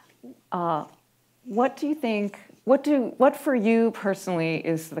 what do you think? What for you personally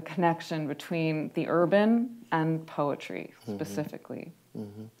is the connection between the urban and poetry specifically?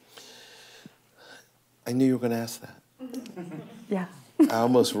 I knew you were going to ask that. Yeah. I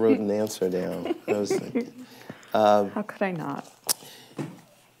almost wrote an answer down. I was thinking. How could I not?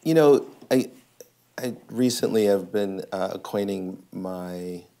 I recently have been acquainting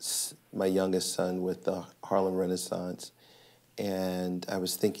my youngest son with the Harlem Renaissance, and I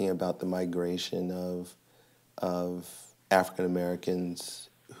was thinking about the migration of African Americans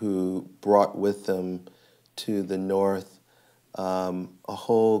who brought with them to the North a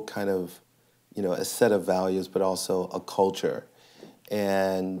whole kind of, a set of values, but also a culture,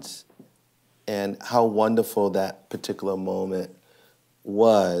 and how wonderful that particular moment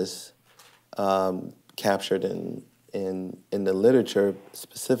was, captured in the literature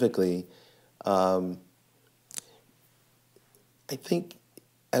specifically. I think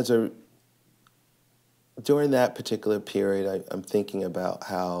during that particular period, I'm thinking about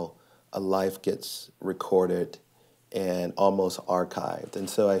how a life gets recorded and almost archived. And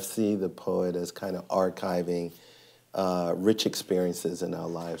so I see the poet as kind of archiving rich experiences in our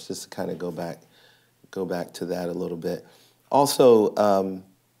lives, just to kind of go back to that a little bit. Also,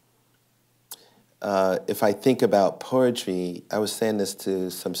 if I think about poetry, I was saying this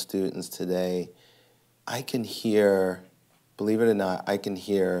to some students today, I can hear, believe it or not, I can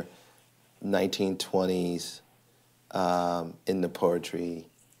hear 1920s in the poetry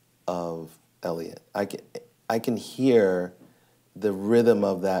of Eliot. I can hear the rhythm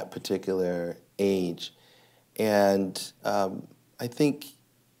of that particular age. And I think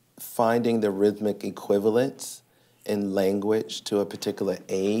finding the rhythmic equivalence in language to a particular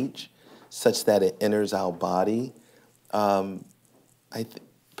age such that it enters our body.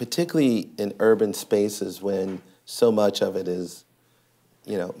 Particularly in urban spaces when so much of it is,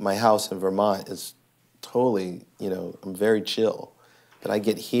 my house in Vermont is totally, I'm very chill. But I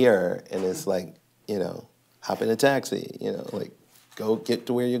get here and it's like, hop in a taxi, like go get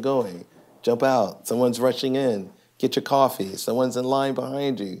to where you're going, jump out, someone's rushing in, get your coffee, someone's in line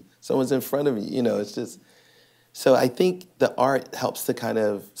behind you, someone's in front of you, it's just, so I think the art helps to kind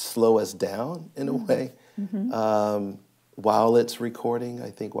of slow us down in a way. While it's recording,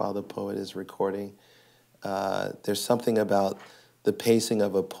 I think while the poet is recording, there's something about the pacing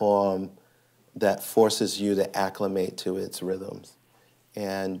of a poem that forces you to acclimate to its rhythms.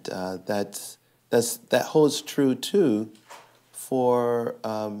 And that holds true too for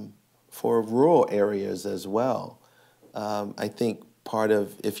rural areas as well. I think part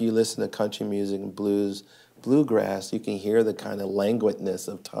of, if you listen to country music and bluegrass, you can hear the kind of languidness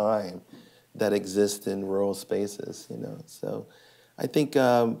of time that exists in rural spaces, So I think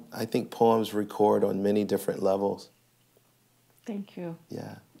poems record on many different levels. Thank you.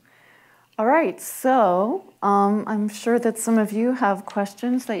 Yeah. All right, so I'm sure that some of you have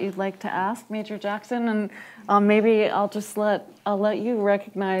questions that you'd like to ask Major Jackson, and maybe I'll let you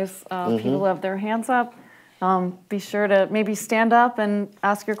recognize people who have their hands up. Be sure to maybe stand up and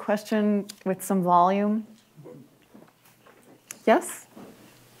ask your question with some volume. Yes?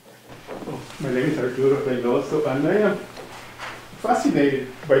 My name is Arturo Reynoso, and I am fascinated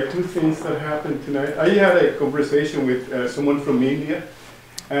by two things that happened tonight. I had a conversation with someone from India,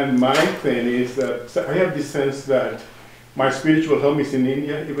 and my thing is that I have this sense that my spiritual home is in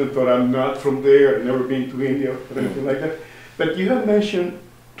India, even though I'm not from there, I've never been to India or anything like that. But you have mentioned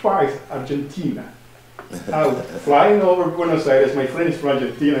twice Argentina. Flying over Buenos Aires, my friend is from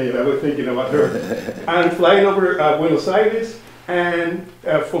Argentina, and I was thinking about her, and flying over Buenos Aires, and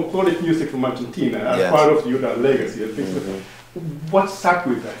folkloric music from Argentina as part of your legacy and things like that. What's up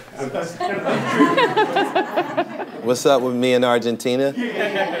with that? And that's kind of What's up with me in Argentina?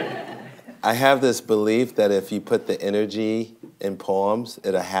 I have this belief that if you put the energy in poems,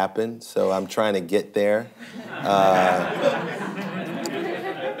 it'll happen. So I'm trying to get there.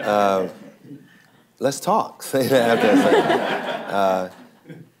 Let's talk.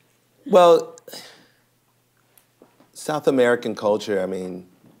 Well, South American culture, I mean,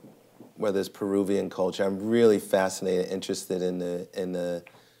 whether it's Peruvian culture, I'm really fascinated, interested in the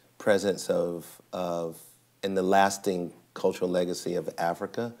presence of and the lasting cultural legacy of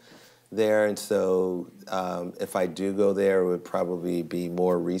Africa there. And so if I do go there, it would probably be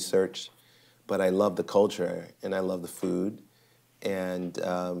more research. But I love the culture and I love the food. And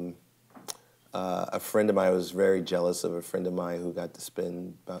a friend of mine, I was very jealous of a friend of mine who got to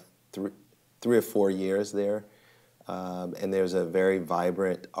spend about three or 4 years there. And there's a very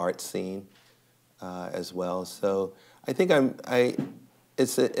vibrant art scene as well. So I think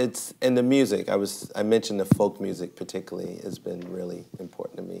it's in the music. I mentioned the folk music particularly has been really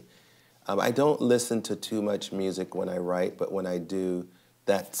important to me. I don't listen to too much music when I write, but when I do,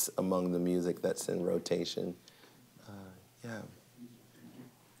 that's among the music that's in rotation. Yeah.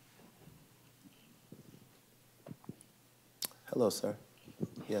 Hello, sir.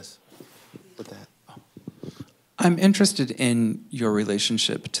 Yes. With that. I'm interested in your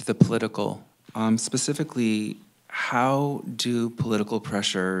relationship to the political. Specifically, how do political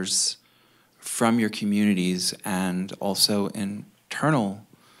pressures from your communities and also internal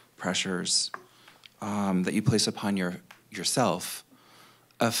pressures that you place upon yourself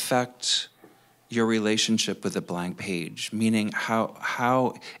affect your relationship with a blank page? Meaning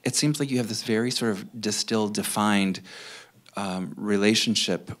how it seems like you have this very sort of distilled, defined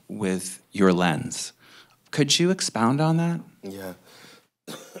relationship with your lens. Could you expound on that? Yeah.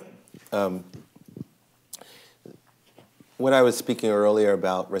 When I was speaking earlier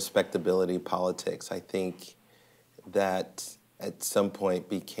about respectability politics, I think that at some point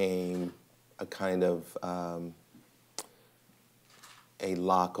became a kind of a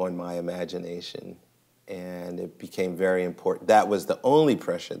lock on my imagination. And it became very important. That was the only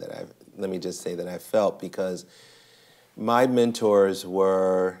pressure that let me just say that I felt, because my mentors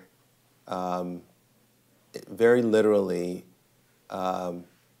were very literally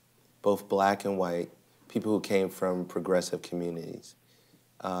both black and white, people who came from progressive communities.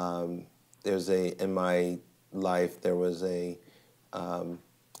 In my life, there was a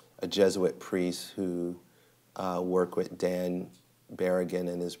Jesuit priest who worked with Dan Berrigan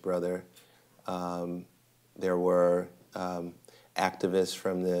and his brother. There were activists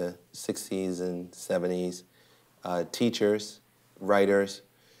from the 60s and 70s, teachers, writers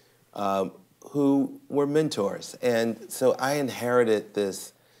who were mentors. And so I inherited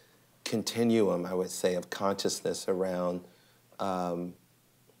this continuum, I would say, of consciousness around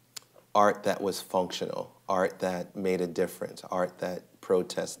art that was functional, art that made a difference, art that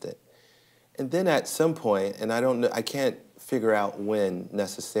protested. And then at some point, and I don't know, I can't figure out when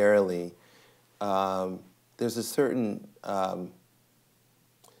necessarily, there's a certain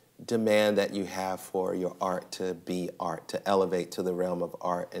demand that you have for your art to be art, to elevate to the realm of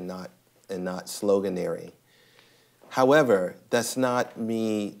art and not sloganeering. However, that's not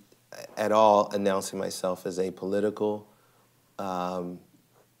me at all announcing myself as apolitical. And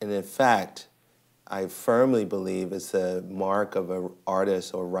in fact, I firmly believe it's a mark of an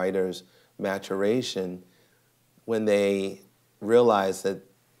artist or writer's maturation when they realize that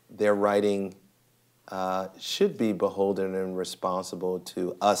their writing should be beholden and responsible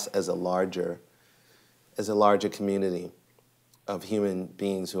to us as a larger community of human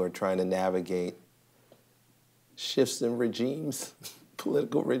beings who are trying to navigate shifts in regimes,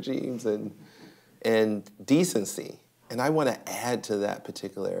 political regimes, and decency. And I want to add to that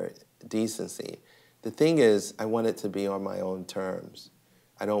particular decency. The thing is, I want it to be on my own terms.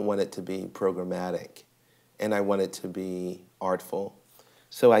 I don't want it to be programmatic, and I want it to be artful.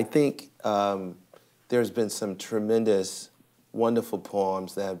 So I think there's been some tremendous, wonderful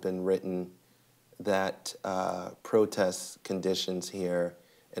poems that have been written that protest conditions here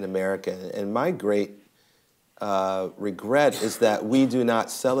in America. And my great regret is that we do not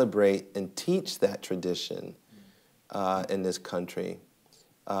celebrate and teach that tradition in this country.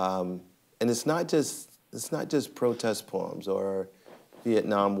 And it's not just protest poems or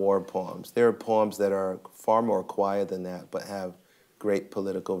Vietnam War poems. There are poems that are far more quiet than that, but have great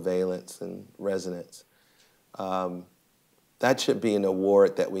political valence and resonance. That should be an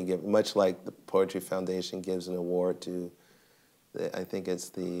award that we give, much like the Poetry Foundation gives an award to, I think it's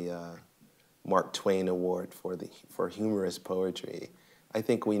the Mark Twain Award for humorous poetry. I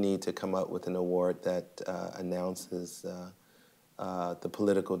think we need to come up with an award that announces the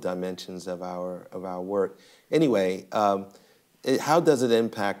political dimensions of our work. Anyway, how does it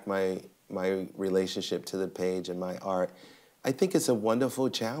impact my relationship to the page and my art? I think it's a wonderful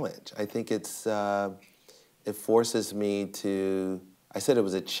challenge. I think it forces me to, I said it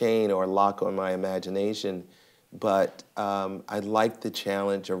was a chain or a lock on my imagination, but I like the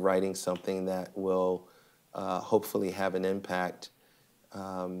challenge of writing something that will hopefully have an impact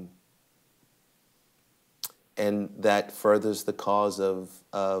and that furthers the cause of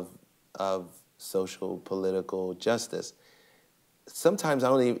social political justice. Sometimes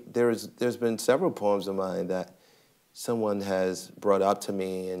there's been several poems of mine that someone has brought up to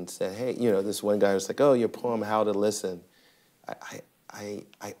me and said, hey, you know, this one guy was like, oh, your poem, How to Listen. I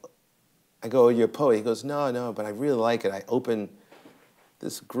go, oh, you're a poet. He goes, no, but I really like it. I opened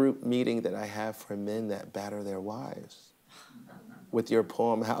this group meeting that I have for men that batter their wives with your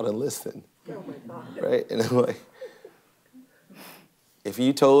poem, How to Listen. Oh my God. Right? And I'm like, if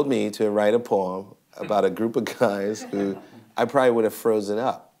you told me to write a poem about a group of guys who I probably would have frozen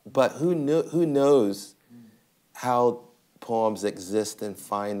up. But who knows how poems exist and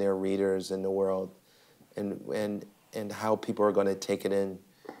find their readers in the world, and how people are going to take it in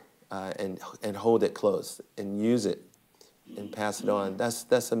and hold it close and use it and pass it on.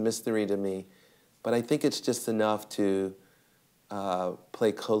 That's a mystery to me. But I think it's just enough to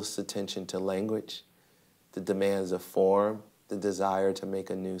pay close attention to language, the demands of form, the desire to make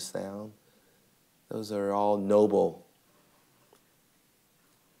a new sound. Those are all noble.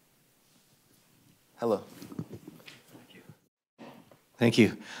 Hello. Thank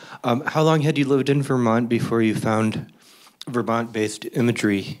you. How long had you lived in Vermont before you found Vermont-based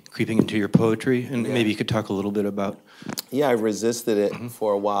imagery creeping into your poetry? And maybe you could talk a little bit about... Yeah, I resisted it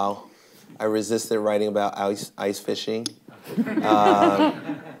for a while. I resisted writing about ice fishing.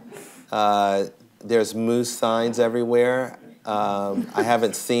 There's moose signs everywhere. I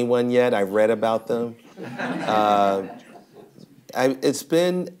haven't seen one yet. I've read about them.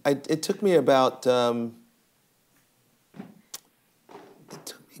 It took me about... it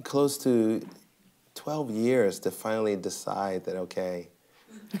took me close to 12 years to finally decide that, okay,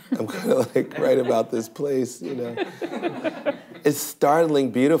 I'm gonna write about this place, you know. It's startlingly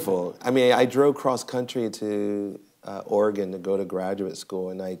beautiful. I mean, I drove cross country to Oregon to go to graduate school,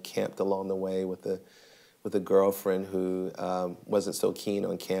 and I camped along the way with a girlfriend who wasn't so keen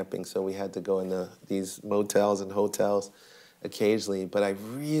on camping, so we had to go into these motels and hotels occasionally. But I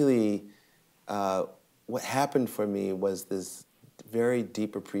really, what happened for me was this very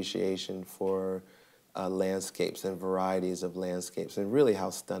deep appreciation for landscapes and varieties of landscapes, and really how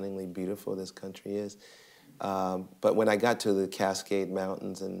stunningly beautiful this country is. But when I got to the Cascade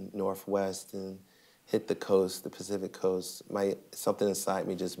Mountains in Northwest and hit the coast, the Pacific coast, something inside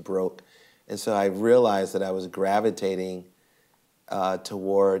me just broke. And so I realized that I was gravitating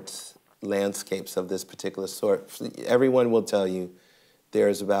towards landscapes of this particular sort. Everyone will tell you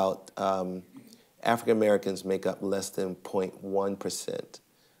there's about, African Americans make up less than 0.1%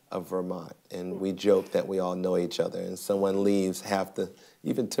 of Vermont. And we joke that we all know each other. And someone leaves,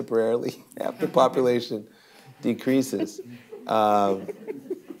 even temporarily, half the population decreases.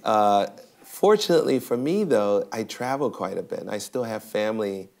 Fortunately for me, though, I travel quite a bit. I still have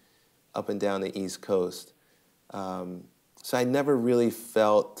family up and down the East Coast. So I never really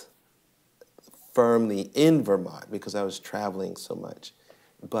felt firmly in Vermont because I was traveling so much.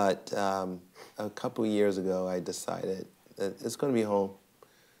 But a couple years ago, I decided that it's going to be home.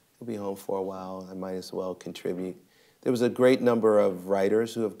 I'll be home for a while. I might as well contribute. There was a great number of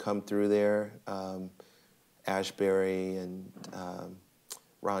writers who have come through there. Ashbery and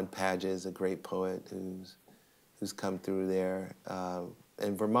Ron Padgett, a great poet who's come through there.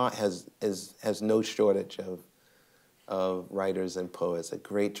 And Vermont has no shortage of writers and poets, a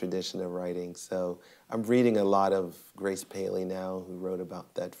great tradition of writing. So I'm reading a lot of Grace Paley now, who wrote about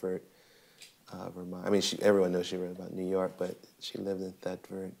Thetford, Vermont. I mean, everyone knows she wrote about New York, but she lived in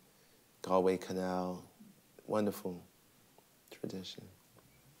Thetford, Galway Canal. Wonderful tradition.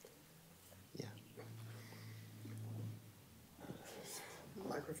 Yeah.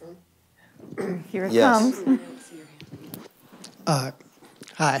 Microphone? Here it Yes. comes. Hi.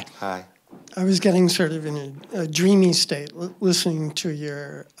 Hi. I was getting sort of in a dreamy state listening to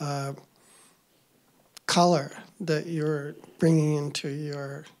your color that you're bringing into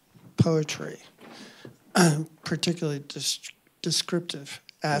your poetry, particularly descriptive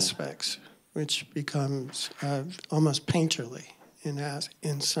aspects, which becomes almost painterly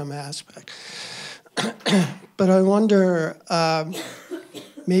in some aspect. But I wonder,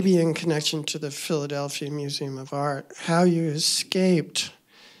 maybe in connection to the Philadelphia Museum of Art, how you escaped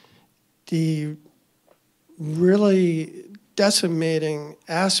the really decimating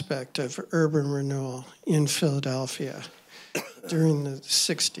aspect of urban renewal in Philadelphia during the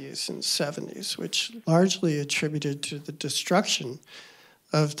 60s and 70s, which largely attributed to the destruction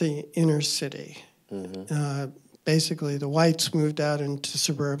of the inner city. Mm-hmm. Basically, the whites moved out into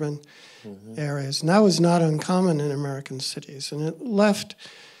suburban areas, and that was not uncommon in American cities, and it left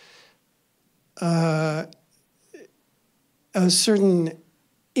a certain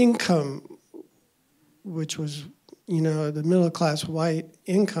income, which was, the middle-class white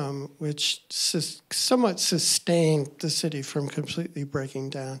income, which somewhat sustained the city from completely breaking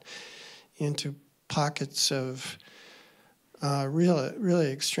down into pockets of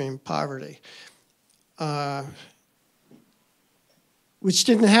really extreme poverty, which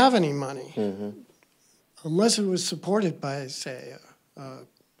didn't have any money, unless it was supported by, say, an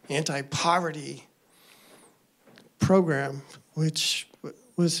anti-poverty program, which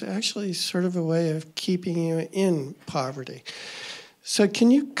was actually sort of a way of keeping you in poverty. So can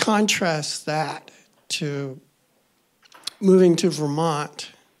you contrast that to moving to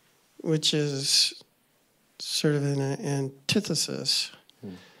Vermont, which is sort of an antithesis,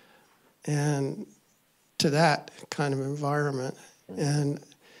 and to that kind of environment, and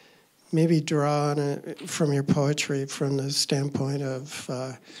maybe draw on it from your poetry from the standpoint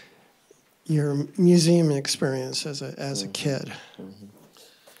of your museum experience as a kid?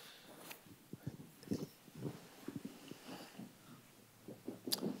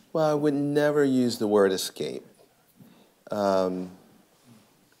 Well, I would never use the word escape.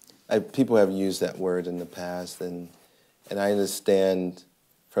 People have used that word in the past, and I understand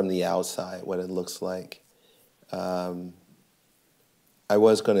from the outside what it looks like. I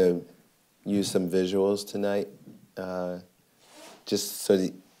was going to use some visuals tonight, just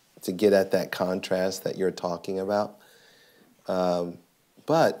to get at that contrast that you're talking about.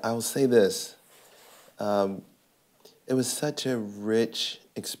 But I will say this. It was such a rich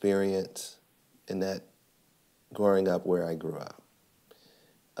experience in that growing up where I grew up.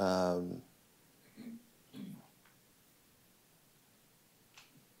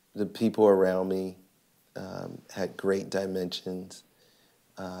 The people around me had great dimensions.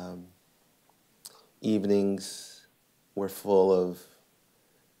 Evenings were full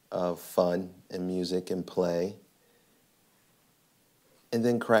of fun and music and play. And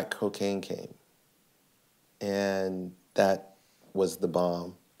then crack cocaine came. And that was the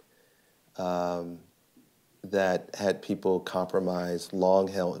bomb that had people compromise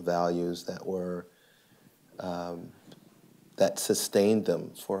long-held values that were that sustained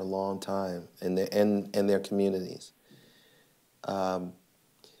them for a long time in their communities. I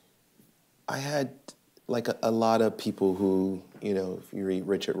had like a lot of people who, you know, if you read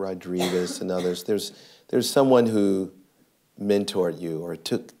Richard Rodriguez and others, there's someone who mentored you or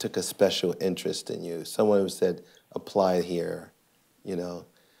took a special interest in you. Someone who said, apply here, you know.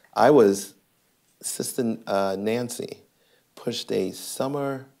 I was, Sister Nancy pushed a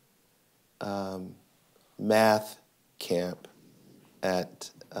summer math camp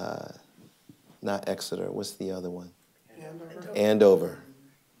at, not Exeter, what's the other one? Andover.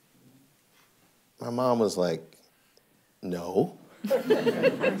 My mom was like, no.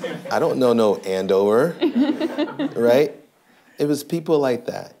 I don't know no Andover, right? It was people like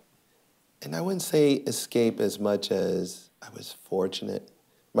that. And I wouldn't say escape as much as I was fortunate.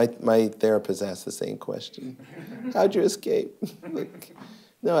 My therapist asked the same question. How'd you escape? Like,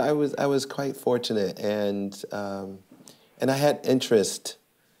 no, I was quite fortunate, and I had interest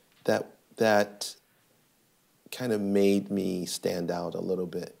that kind of made me stand out a little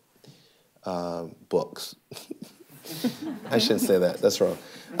bit. Books. I shouldn't say that. That's wrong.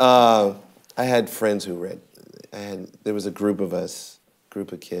 I had friends who read. There was a group of us,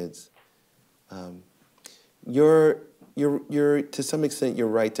 group of kids. You're to some extent you're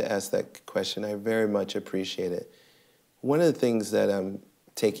right to ask that question. I very much appreciate it. One of the things that I'm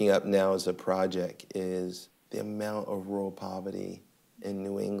taking up now as a project is the amount of rural poverty in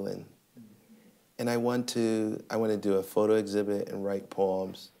New England. And I want to do a photo exhibit and write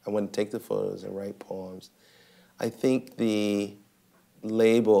poems. I want to take the photos and write poems. I think the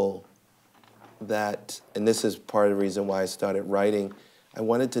label that, and this is part of the reason why I started writing, I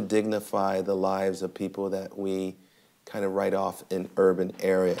wanted to dignify the lives of people that we kind of write off in urban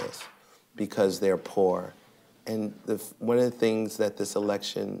areas because they're poor. And one of the things that this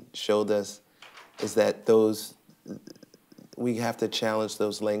election showed us is that we have to challenge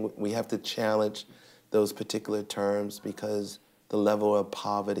we have to challenge those particular terms because the level of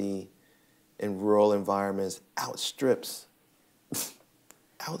poverty in rural environments outstrips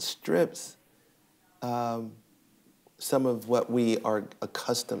some of what we are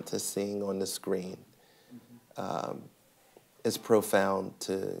accustomed to seeing on the screen. It's profound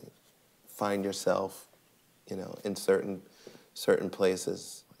to find yourself, you know, in certain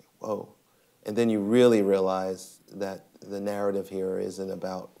places. Like, whoa. And then you really realize that the narrative here isn't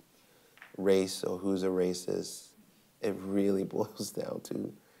about race or who's a racist. It really boils down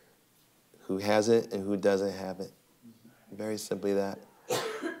to who has it and who doesn't have it. Very simply that.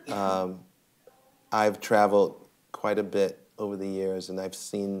 I've traveled quite a bit over the years, and I've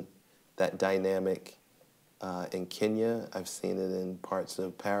seen that dynamic in Kenya. I've seen it in parts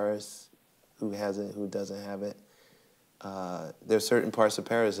of Paris, who has it, who doesn't have it. There's certain parts of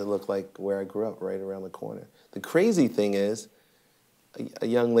Paris that look like where I grew up, right around the corner. The crazy thing is, a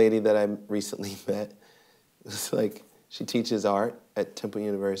young lady that I recently met, was like, she teaches art at Temple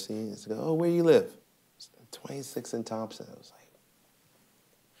University. She goes, oh, where do you live? 26 in Thompson. I was like,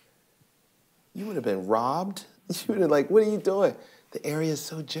 you would have been robbed? You would have like, what are you doing? The area is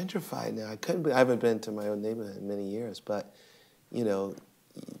so gentrified now. I haven't been to my own neighborhood in many years, but you know,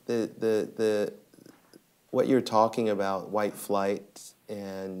 what you're talking about, white flight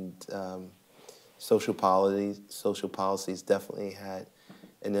and social policies definitely had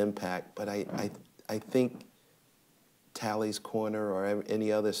an impact. But I think Tally's Corner or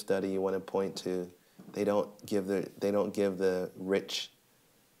any other study you want to point to, they don't give the rich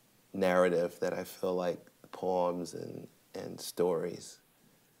narrative that I feel like poems and stories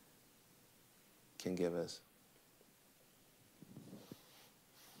can give us.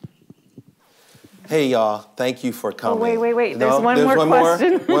 Hey, y'all. Thank you for coming. Oh, wait. No? There's one more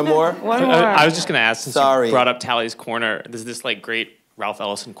question. One more? One more. I was just going to ask, since Sorry. you brought up Tally's Corner, there's this like great Ralph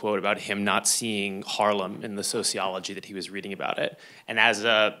Ellison quote about him not seeing Harlem in the sociology that he was reading about it. And as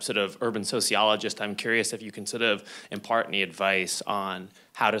a sort of urban sociologist, I'm curious if you can sort of impart any advice on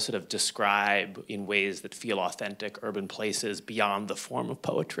how to sort of describe in ways that feel authentic urban places beyond the form of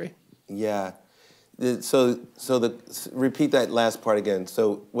poetry. Yeah. Repeat that last part again.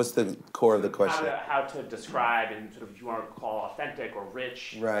 So what's the core of the question? How to describe in sort of, if you want to call authentic or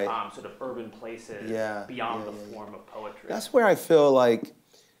rich, right. Sort of urban places beyond the form of poetry. That's where I feel like,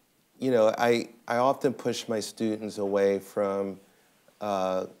 you know, I often push my students away from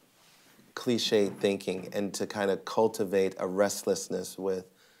cliche thinking and to kind of cultivate a restlessness with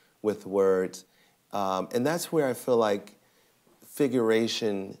words. And that's where I feel like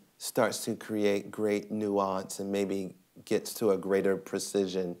figuration starts to create great nuance and maybe gets to a greater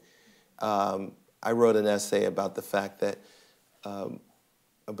precision. I wrote an essay about the fact that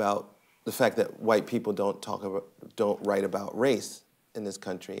white people don't write about race in this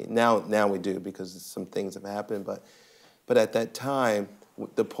country. Now we do because some things have happened, but at that time,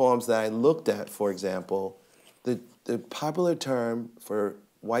 the poems that I looked at, for example, the popular term for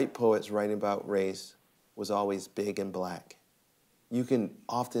white poets writing about race was always big and black. You can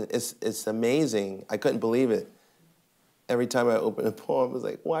often, it's amazing. I couldn't believe it. Every time I open a poem, I was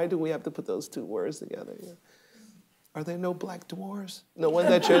like, why do we have to put those two words together? Yeah. Are there no black dwarves? No one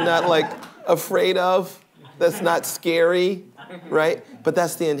that you're not like afraid of? That's not scary, right? But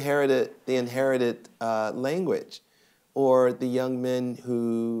that's the inherited language. Or the young men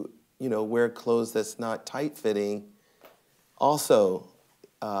who, you know, wear clothes that's not tight-fitting. Also,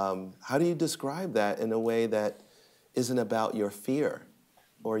 how do you describe that in a way that isn't about your fear?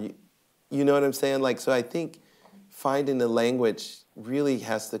 Or you know what I'm saying? Like, so I think finding the language really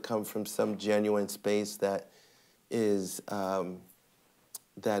has to come from some genuine space that is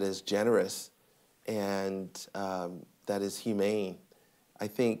generous and that is humane. I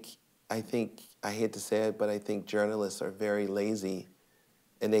hate to say it, but I think journalists are very lazy,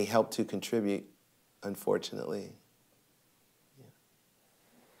 and they help to contribute, unfortunately.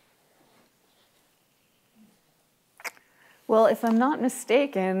 Well, if I'm not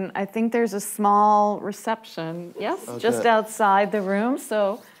mistaken, I think there's a small reception, yes, just good. outside the room.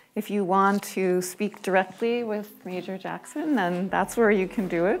 So if you want to speak directly with Major Jackson, then that's where you can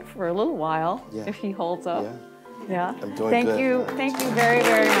do it for a little while, if he holds up. Yeah. Yeah. I'm doing good. Thank you very,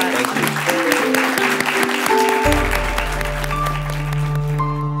 very much. Thank you.